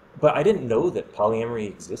 But I didn't know that polyamory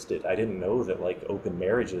existed. I didn't know that like open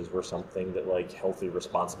marriages were something that like healthy,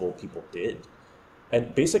 responsible people did.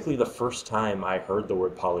 And basically, the first time I heard the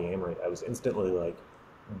word polyamory, I was instantly like,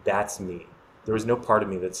 that's me. There was no part of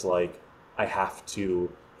me that's like, I have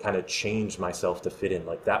to kind of change myself to fit in.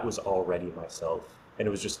 Like, that was already myself. And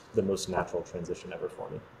it was just the most natural transition ever for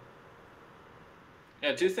me. Yeah,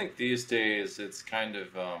 I do think these days it's kind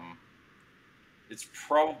of it's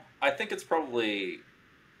prob I think it's probably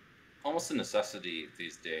almost a necessity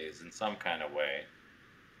these days in some kind of way.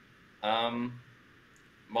 Um,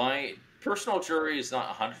 my personal jury is not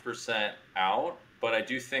 100% out, but I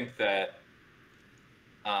do think that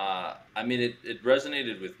I mean it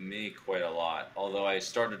resonated with me quite a lot, although I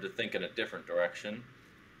started to think in a different direction.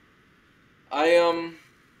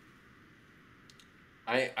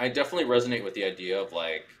 I I definitely resonate with the idea of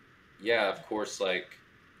like, yeah, of course, like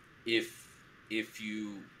if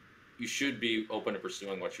you should be open to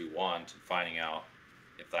pursuing what you want and finding out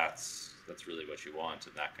if that's really what you want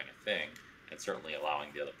and that kind of thing, and certainly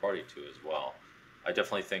allowing the other party to as well. I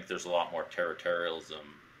definitely think there's a lot more territorialism.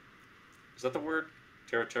 Is that the word?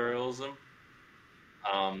 Territorialism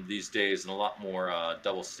these days, and a lot more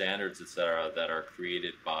double standards, etc., that are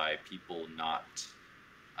created by people not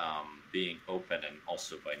being open, and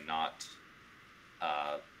also by not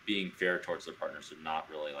being fair towards their partners, and not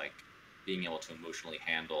really like being able to emotionally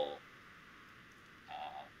handle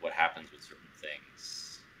what happens with certain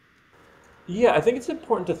things. Yeah, I think it's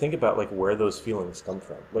important to think about like where those feelings come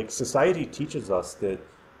from. Like society teaches us that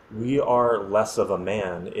we are less of a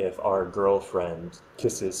man if our girlfriend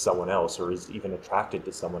kisses someone else or is even attracted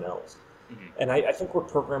to someone else. Hmm. And I think we're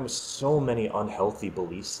programmed with so many unhealthy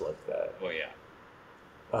beliefs like that. Oh yeah.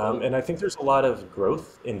 Well, And I think there's a lot of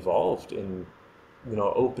growth involved in,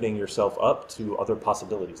 opening yourself up to other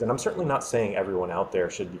possibilities. And I'm certainly not saying everyone out there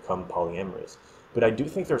should become polyamorous, but I do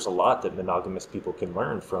think there's a lot that monogamous people can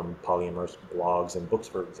learn from polyamorous blogs and books,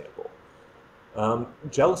 for example.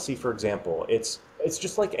 Jealousy, for example, it's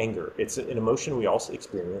just like anger. It's an emotion we also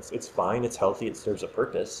experience. It's fine. It's healthy. It serves a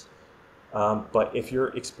purpose. But if you're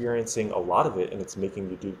experiencing a lot of it and it's making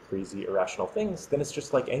you do crazy, irrational things, then it's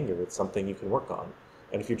just like anger. It's something you can work on.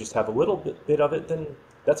 And if you just have a little bit of it, then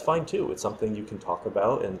that's fine too. It's something you can talk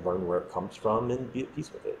about and learn where it comes from and be at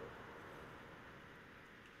peace with it.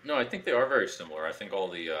 No, I think they are very similar. I think all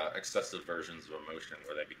the excessive versions of emotion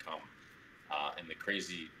where they become in the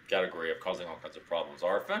crazy category of causing all kinds of problems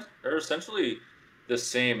are essentially the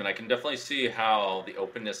same. And I can definitely see how the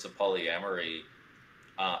openness of polyamory,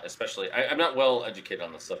 especially, I'm not well educated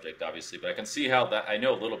on the subject, obviously, but I can see how that, I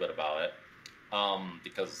know a little bit about it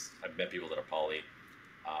because I've met people that are poly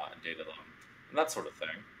and dated them and that sort of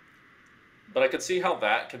thing. But I could see how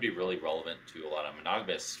that could be really relevant to a lot of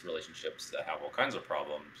monogamous relationships that have all kinds of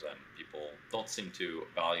problems, and people don't seem to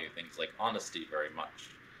value things like honesty very much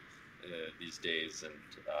these days, and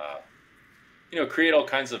create all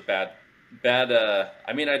kinds of bad.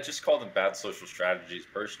 I mean, I just call them bad social strategies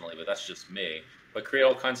personally, but that's just me. But create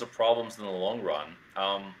all kinds of problems in the long run.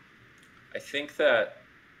 I think that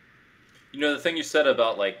the thing you said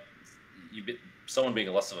about like someone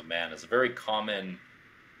being less of a man is a very common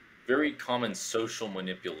social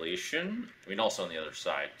manipulation. I mean, also on the other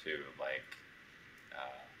side too, like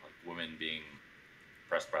women being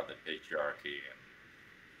oppressed by the patriarchy and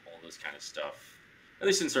all this kind of stuff. At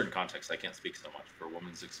least in certain contexts, I can't speak so much for a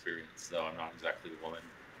woman's experience, though I'm not exactly a woman,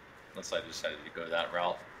 unless I decided to go that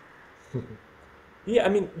route. Yeah, I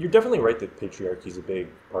mean, you're definitely right that patriarchy is a big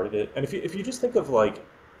part of it. And if you just think of like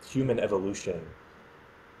human evolution,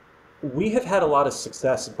 we have had a lot of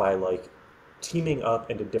success by like teaming up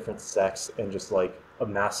into different sects and just like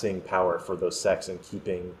amassing power for those sects and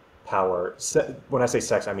keeping power. When I say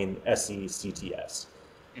sects, I mean SECTS,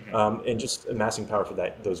 Hmm. and just amassing power for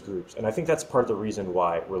those groups. And I think that's part of the reason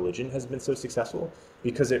why religion has been so successful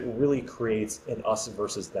because it really creates an us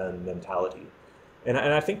versus them mentality. And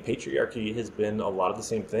I think patriarchy has been a lot of the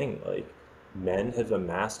same thing. Like men have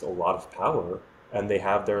amassed a lot of power and they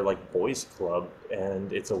have their like boys club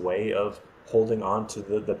and it's a way of holding on to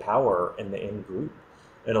the power in the in group.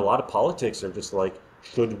 And a lot of politics are just like,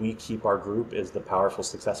 should we keep our group as the powerful,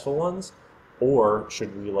 successful ones? Or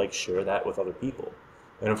should we like share that with other people?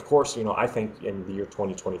 And of course, I think in the year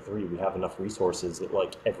 2023, we have enough resources that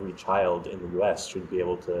like every child in the US should be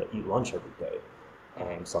able to eat lunch every day.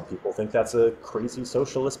 Hmm. Some people think that's a crazy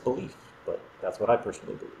socialist belief, but that's what I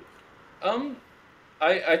personally believe. Um,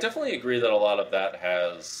 I definitely agree that a lot of that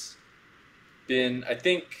has been. I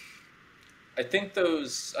think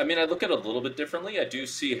those. I mean, I look at it a little bit differently. I do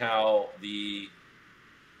see how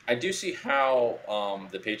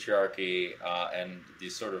the patriarchy and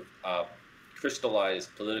these sort of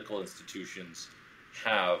crystallized political institutions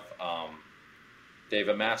have they've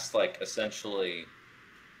amassed like essentially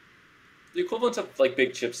the equivalent of like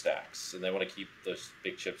big chip stacks, and they want to keep those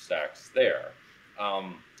big chip stacks there,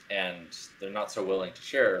 um, and they're not so willing to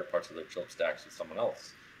share parts of their chip stacks with someone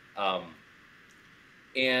else. Um,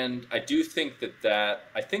 and I do think that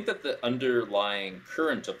the underlying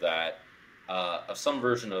current of that, of some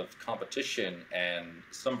version of competition and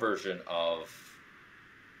some version of,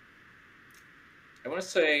 I want to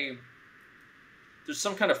say, there's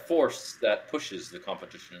some kind of force that pushes the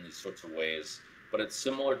competition in these sorts of ways. But it's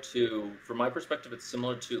similar to, from my perspective, it's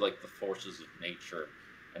similar to like the forces of nature,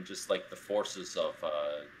 and just like the forces of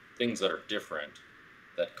things that are different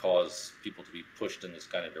that cause people to be pushed in this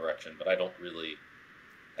kind of direction. But I don't really,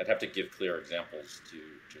 I'd have to give clear examples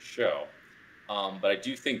to show. But I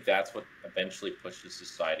do think that's what eventually pushes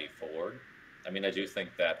society forward. I mean, I do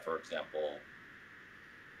think that, for example,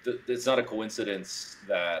 it's not a coincidence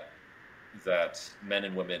that men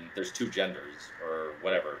and women, there's two genders or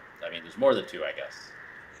whatever. I mean, there's more than two, I guess.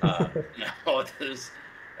 You know,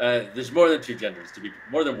 there's more than two genders. To be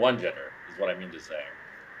more than one gender is what I mean to say,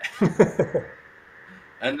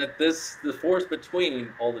 and that the force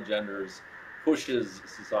between all the genders pushes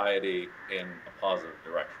society in a positive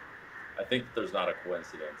direction. I think there's not a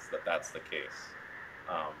coincidence that that's the case.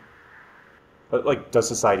 Um, But like, does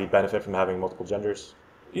society benefit from having multiple genders?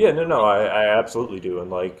 Yeah, no, no, I absolutely do. And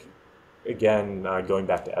like, again, going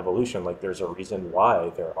back to evolution, like, there's a reason why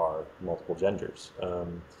there are multiple genders.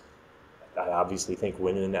 I obviously think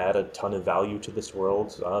women add a ton of value to this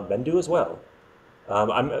world. Men do as well.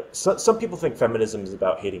 Some people think feminism is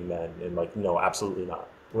about hating men, and like, no, absolutely not.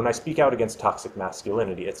 When I speak out against toxic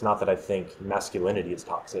masculinity, it's not that I think masculinity is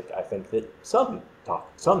toxic. I think that some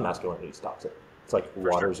masculinity is toxic. It's like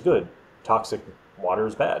for water sure, is good, toxic water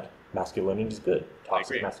is bad. Masculinity is good, I toxic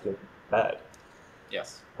agree. masculinity is bad.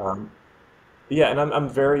 Yes, Um, yeah, and I'm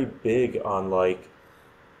very big on like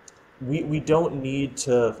we don't need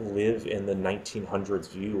to live in the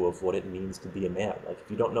 1900s view of what it means to be a man. Like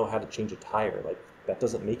if you don't know how to change a tire, like that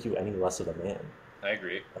doesn't make you any less of a man. I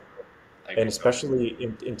agree. I And agree totally. especially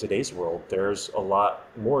in today's world, there's a lot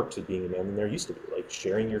more to being a man than there used to be. Like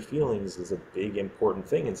sharing your feelings is a big important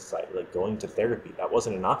thing in society. Like going to therapy, that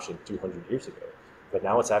wasn't an option 200 years ago, but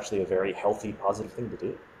now it's actually a very healthy, positive thing to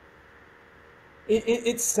do.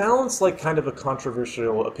 It sounds like kind of a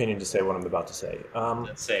controversial opinion to say what I'm about to say.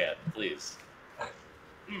 Let's say it, please.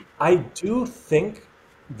 I do think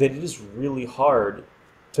that it is really hard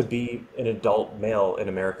to be an adult male in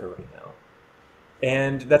America right now.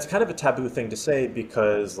 And that's kind of a taboo thing to say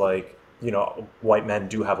because, like, white men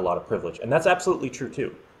do have a lot of privilege. And that's absolutely true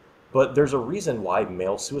too. But there's a reason why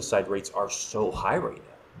male suicide rates are so high right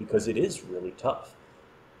now, because it is really tough.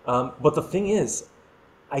 But the thing is,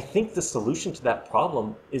 I think the solution to that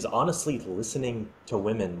problem is honestly listening to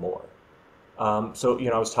women more. I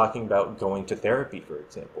was talking about going to therapy, for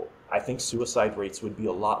example. I think suicide rates would be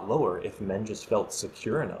a lot lower if men just felt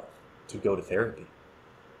secure enough to go to therapy.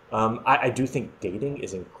 I do think dating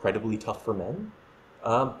is incredibly tough for men,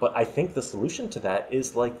 but I think the solution to that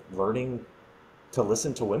is like learning to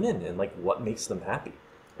listen to women and like what makes them happy.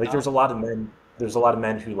 Like Uh, there's a lot of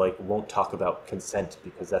men who like won't talk about consent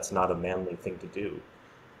because that's not a manly thing to do.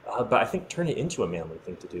 But I think turn it into a manly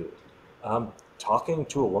thing to do. Talking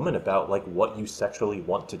to a woman about like what you sexually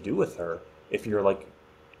want to do with her, if you're like,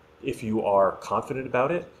 if you are confident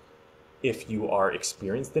about it, if you are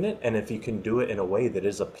experienced in it, and if you can do it in a way that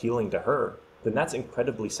is appealing to her, then that's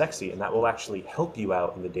incredibly sexy, and that will actually help you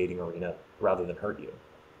out in the dating arena rather than hurt you.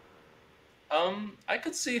 I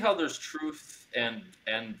could see how there's truth and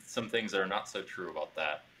some things that are not so true about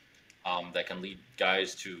that. That can lead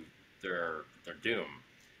guys to their doom.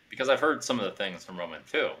 Because I've heard some of the things from Roman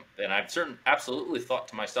too, and I've certain absolutely thought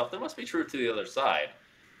to myself, there must be truth to the other side.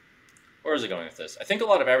 Where is it going with this? I think a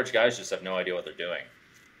lot of average guys just have no idea what they're doing,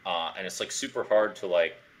 and it's like super hard to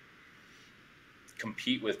like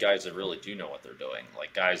compete with guys that really do know what they're doing,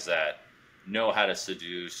 like guys that know how to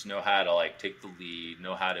seduce, know how to like take the lead,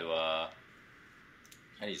 know how to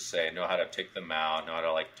how do you say, know how to take them out, know how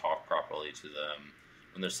to like talk properly to them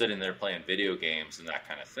when they're sitting there playing video games and that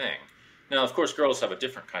kind of thing. Now, of course, girls have a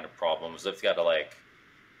different kind of problems. They've got to like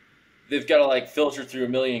filter through a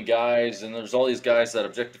million guys, and there's all these guys that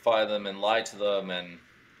objectify them and lie to them and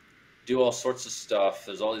do all sorts of stuff.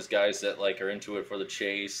 There's all these guys that like are into it for the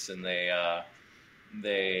chase, and they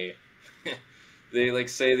they like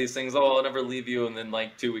say these things. Oh, I'll never leave you, and then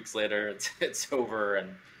like 2 weeks later, it's over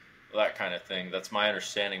and that kind of thing. That's my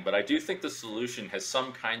understanding. But I do think the solution has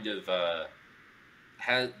some kind of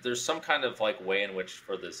there's some kind of like way in which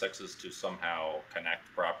for the sexes to somehow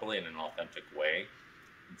connect properly in an authentic way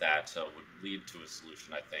that would lead to a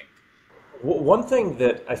solution, I think. One thing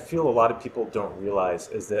that I feel a lot of people don't realize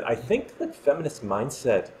is that I think the feminist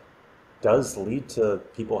mindset does lead to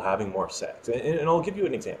people having more sex. And I'll give you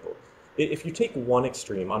an example. If you take one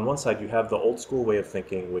extreme, on one side you have the old school way of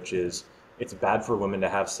thinking, which is it's bad for women to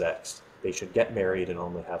have sex. They should get married and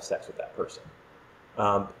only have sex with that person.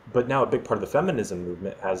 But now a big part of the feminism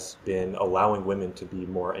movement has been allowing women to be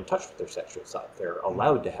more in touch with their sexual side. They're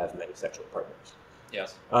allowed to have many sexual partners.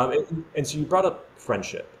 Yes. And so you brought up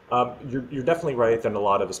friendship. You're definitely right that in a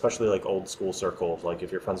lot of, especially like old school circles, like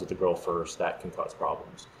if you're friends with a girl first, that can cause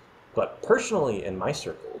problems. But personally, in my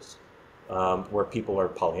circles, where people are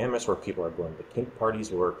polyamorous, where people are going to kink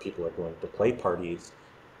parties, where people are going to play parties,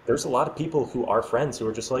 there's a lot of people who are friends who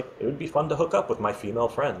are just like, it would be fun to hook up with my female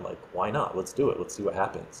friend. Like, why not? Let's do it. Let's see what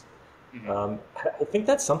happens. Hmm. I think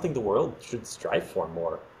that's something the world should strive for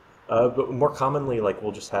more. But more commonly, like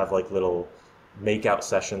we'll just have like little make out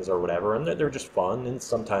sessions or whatever, and they're just fun. And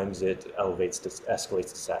sometimes it escalates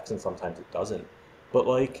to sex, and sometimes it doesn't. But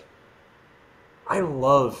like, I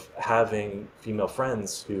love having female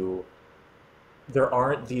friends who there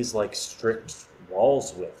aren't these like strict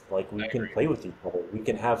walls with. Like we I can agree. play with each other, we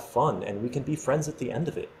can have fun, and we can be friends at the end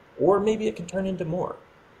of it. Or maybe it can turn into more.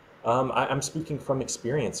 I'm speaking from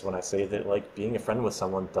experience when I say that like being a friend with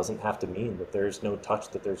someone doesn't have to mean that there's no touch,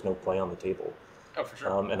 that there's no play on the table. Oh, for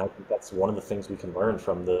sure. And I think that's one of the things we can learn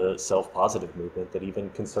from the self-positive movement that even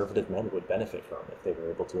conservative men would benefit from if they were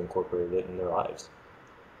able to incorporate it in their lives.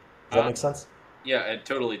 Does that Uh, make sense? yeah, it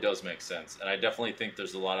totally does make sense, and I definitely think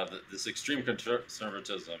there's a lot of this extreme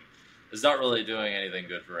conservatism is not really doing anything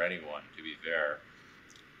good for anyone. To be fair,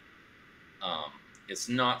 um, it's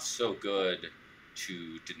not so good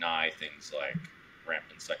to deny things like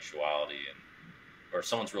rampant sexuality and or if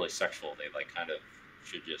someone's really sexual, they like kind of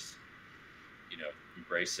should just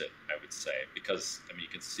embrace it. I would say because I mean you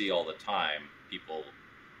can see all the time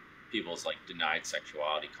people's like denied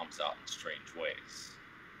sexuality comes out in strange ways.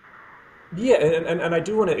 Yeah, and I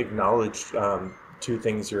do want to acknowledge two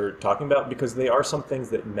things you're talking about because they are some things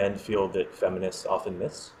that men feel that feminists often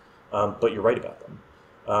miss, but you're right about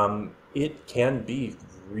them. It can be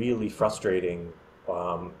really frustrating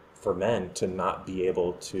for men to not be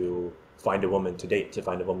able to find a woman to date, to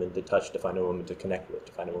find a woman to touch, to find a woman to connect with,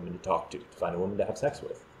 to find a woman to talk to find a woman to have sex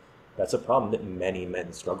with. That's a problem that many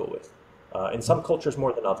men struggle with, in some cultures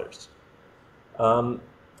more than others. Um,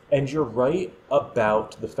 and you're right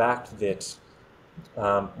about the fact that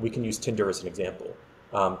we can use Tinder as an example.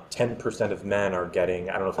 10% of men are getting,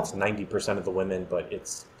 I don't know if it's 90% of the women, but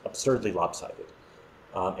it's absurdly lopsided.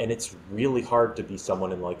 And it's really hard to be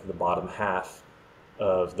someone in like the bottom half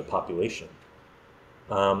of the population.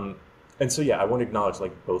 Um, and so, yeah, I want to acknowledge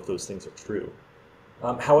like both those things are true.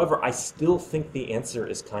 However, I still think the answer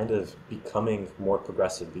is kind of becoming more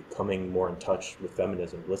progressive, becoming more in touch with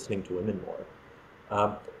feminism, listening to women more.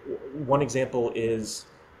 Um, One example is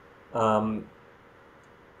um,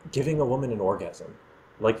 giving a woman an orgasm.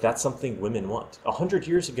 Like that's something women want. 100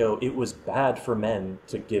 years ago, it was bad for men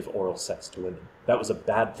to give oral sex to women. That was a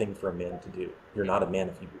bad thing for a man to do. You're not a man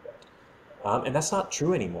if you do that. And that's not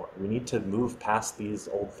true anymore. We need to move past these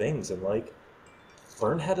old things and like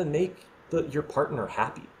learn how to make your partner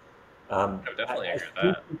happy. I would definitely I agree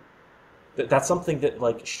with think that. that's something that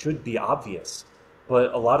like should be obvious.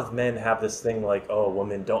 But a lot of men have this thing like, oh,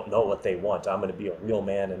 women don't know what they want. I'm going to be a real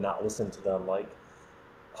man and not listen to them. Like,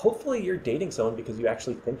 hopefully you're dating someone because you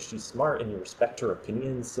actually think she's smart and you respect her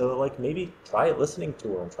opinions. So like maybe try listening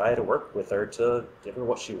to her and try to work with her to give her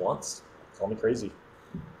what she wants. Call me crazy.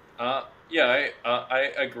 Yeah,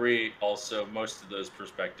 I agree. Also, most of those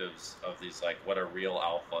perspectives of these, like what a real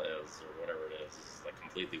alpha is or whatever it is like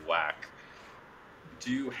completely whack. Do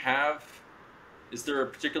you have? Is there a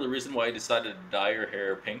particular reason why you decided to dye your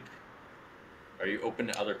hair pink? Are you open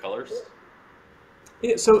to other colors?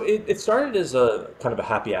 Yeah, so it started as a kind of a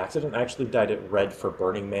happy accident. I actually dyed it red for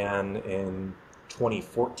Burning Man in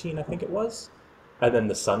 2014, I think it was. And then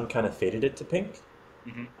the sun kind of faded it to pink.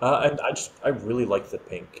 Hmm. And I really liked the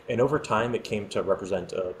pink. And over time, it came to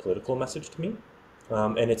represent a political message to me.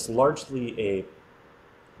 And it's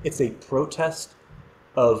a protest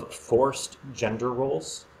of forced gender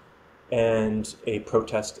roles and a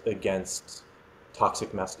protest against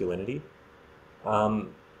toxic masculinity.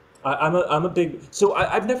 Um, I'm a big, so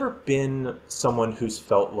I've never been someone who's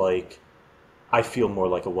felt like I feel more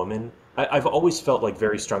like a woman. I've always felt like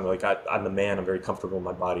very strongly, like I'm a man, I'm very comfortable in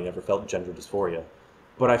my body, never felt gender dysphoria.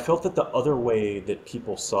 But I felt that the other way that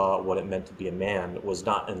people saw what it meant to be a man was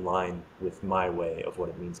not in line with my way of what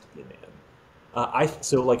it means to be a man. I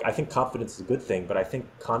think confidence is a good thing, but I think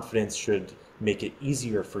confidence should make it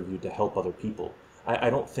easier for you to help other people.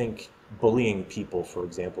 I don't think bullying people, for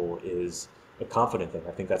example, is a confident thing.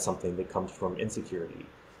 I think that's something that comes from insecurity,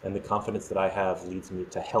 and the confidence that I have leads me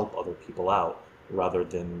to help other people out rather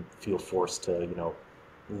than feel forced to,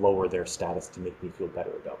 lower their status to make me feel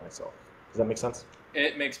better about myself. Does that make sense?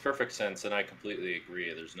 It makes perfect sense, and I completely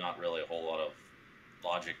agree. There's not really a whole lot of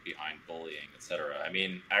logic behind bullying, etc. I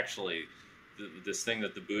mean, actually, this thing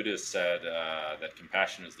that the Buddhists said that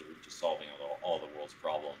compassion is the root to solving all the world's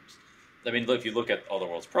problems. I mean, if you look at all the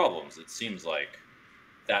world's problems, it seems like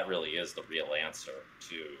that really is the real answer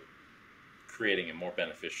to creating a more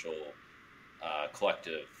beneficial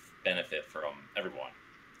collective benefit from everyone.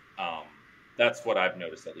 Um, that's what I've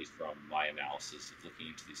noticed, at least from my analysis of looking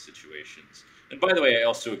into these situations. And by the way, I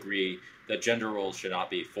also agree that gender roles should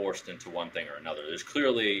not be forced into one thing or another. There's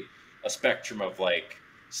clearly a spectrum of like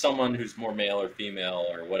someone who's more male or female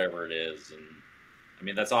or whatever it is, and I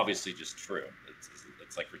mean that's obviously just true.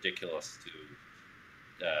 It's like ridiculous to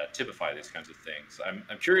typify these kinds of things.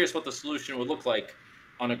 I'm curious what the solution would look like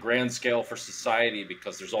on a grand scale for society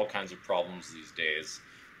because there's all kinds of problems these days.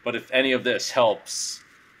 But if any of this helps,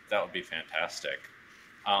 that would be fantastic.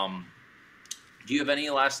 Um, do you have any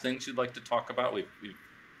last things you'd like to talk about? We've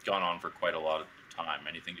gone on for quite a lot of time.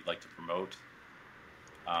 Anything you'd like to promote?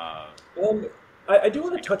 Uh, Um, I do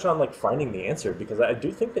want to touch on like finding the answer because I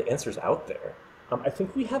do think the answer's out there. I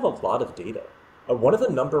think we have a lot of data. One of the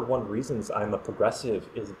number one reasons I'm a progressive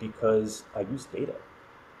is because I use data.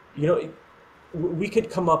 You know, we could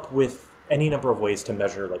come up with any number of ways to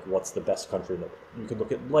measure like what's the best country in the world. You could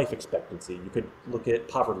look at life expectancy, you could look at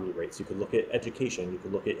poverty rates, you could look at education, you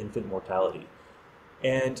could look at infant mortality.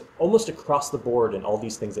 And almost across the board, and all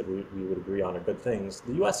these things that we would agree on are good things,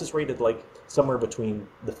 the US is rated like somewhere between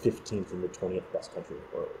the 15th and the 20th best country in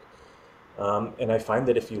the world. And I find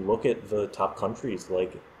that if you look at the top countries,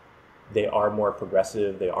 like they are more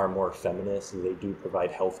progressive, they are more feminist, they do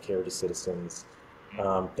provide health care to citizens,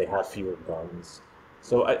 they have fewer guns.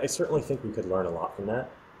 So I certainly think we could learn a lot from that.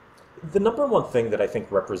 The number one thing that I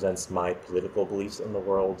think represents my political beliefs in the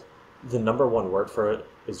world, the number one word for it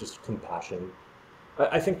is just compassion.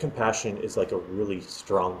 I think compassion is like a really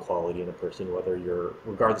strong quality in a person,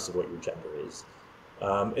 regardless of what your gender is.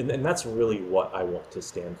 And that's really what I want to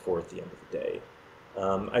stand for at the end of the day.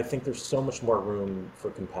 I think there's so much more room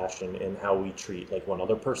for compassion in how we treat like one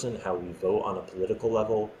other person, how we vote on a political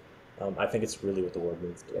level. I think it's really what the world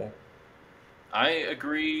needs today. I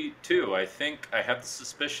agree too. I think I have the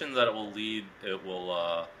suspicion that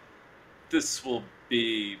this will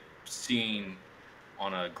be seen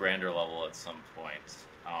on a grander level at some point,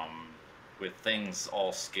 with things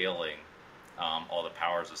all scaling, all the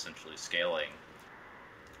powers essentially scaling.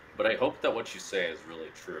 But I hope that what you say is really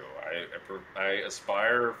true. I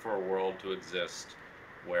aspire for a world to exist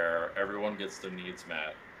where everyone gets their needs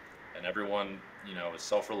met, and everyone, is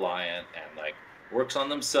self-reliant and like works on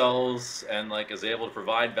themselves and like is able to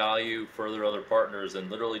provide value for their other partners, and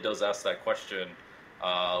literally does ask that question,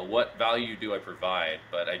 what value do I provide?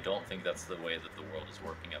 But I don't think that's the way that the world is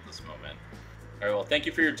working at this moment. All right, well, thank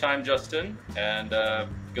you for your time, Justin, and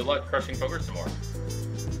good luck crushing poker some more.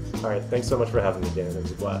 All right, thanks so much for having me, Dan. It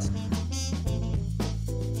was a blast.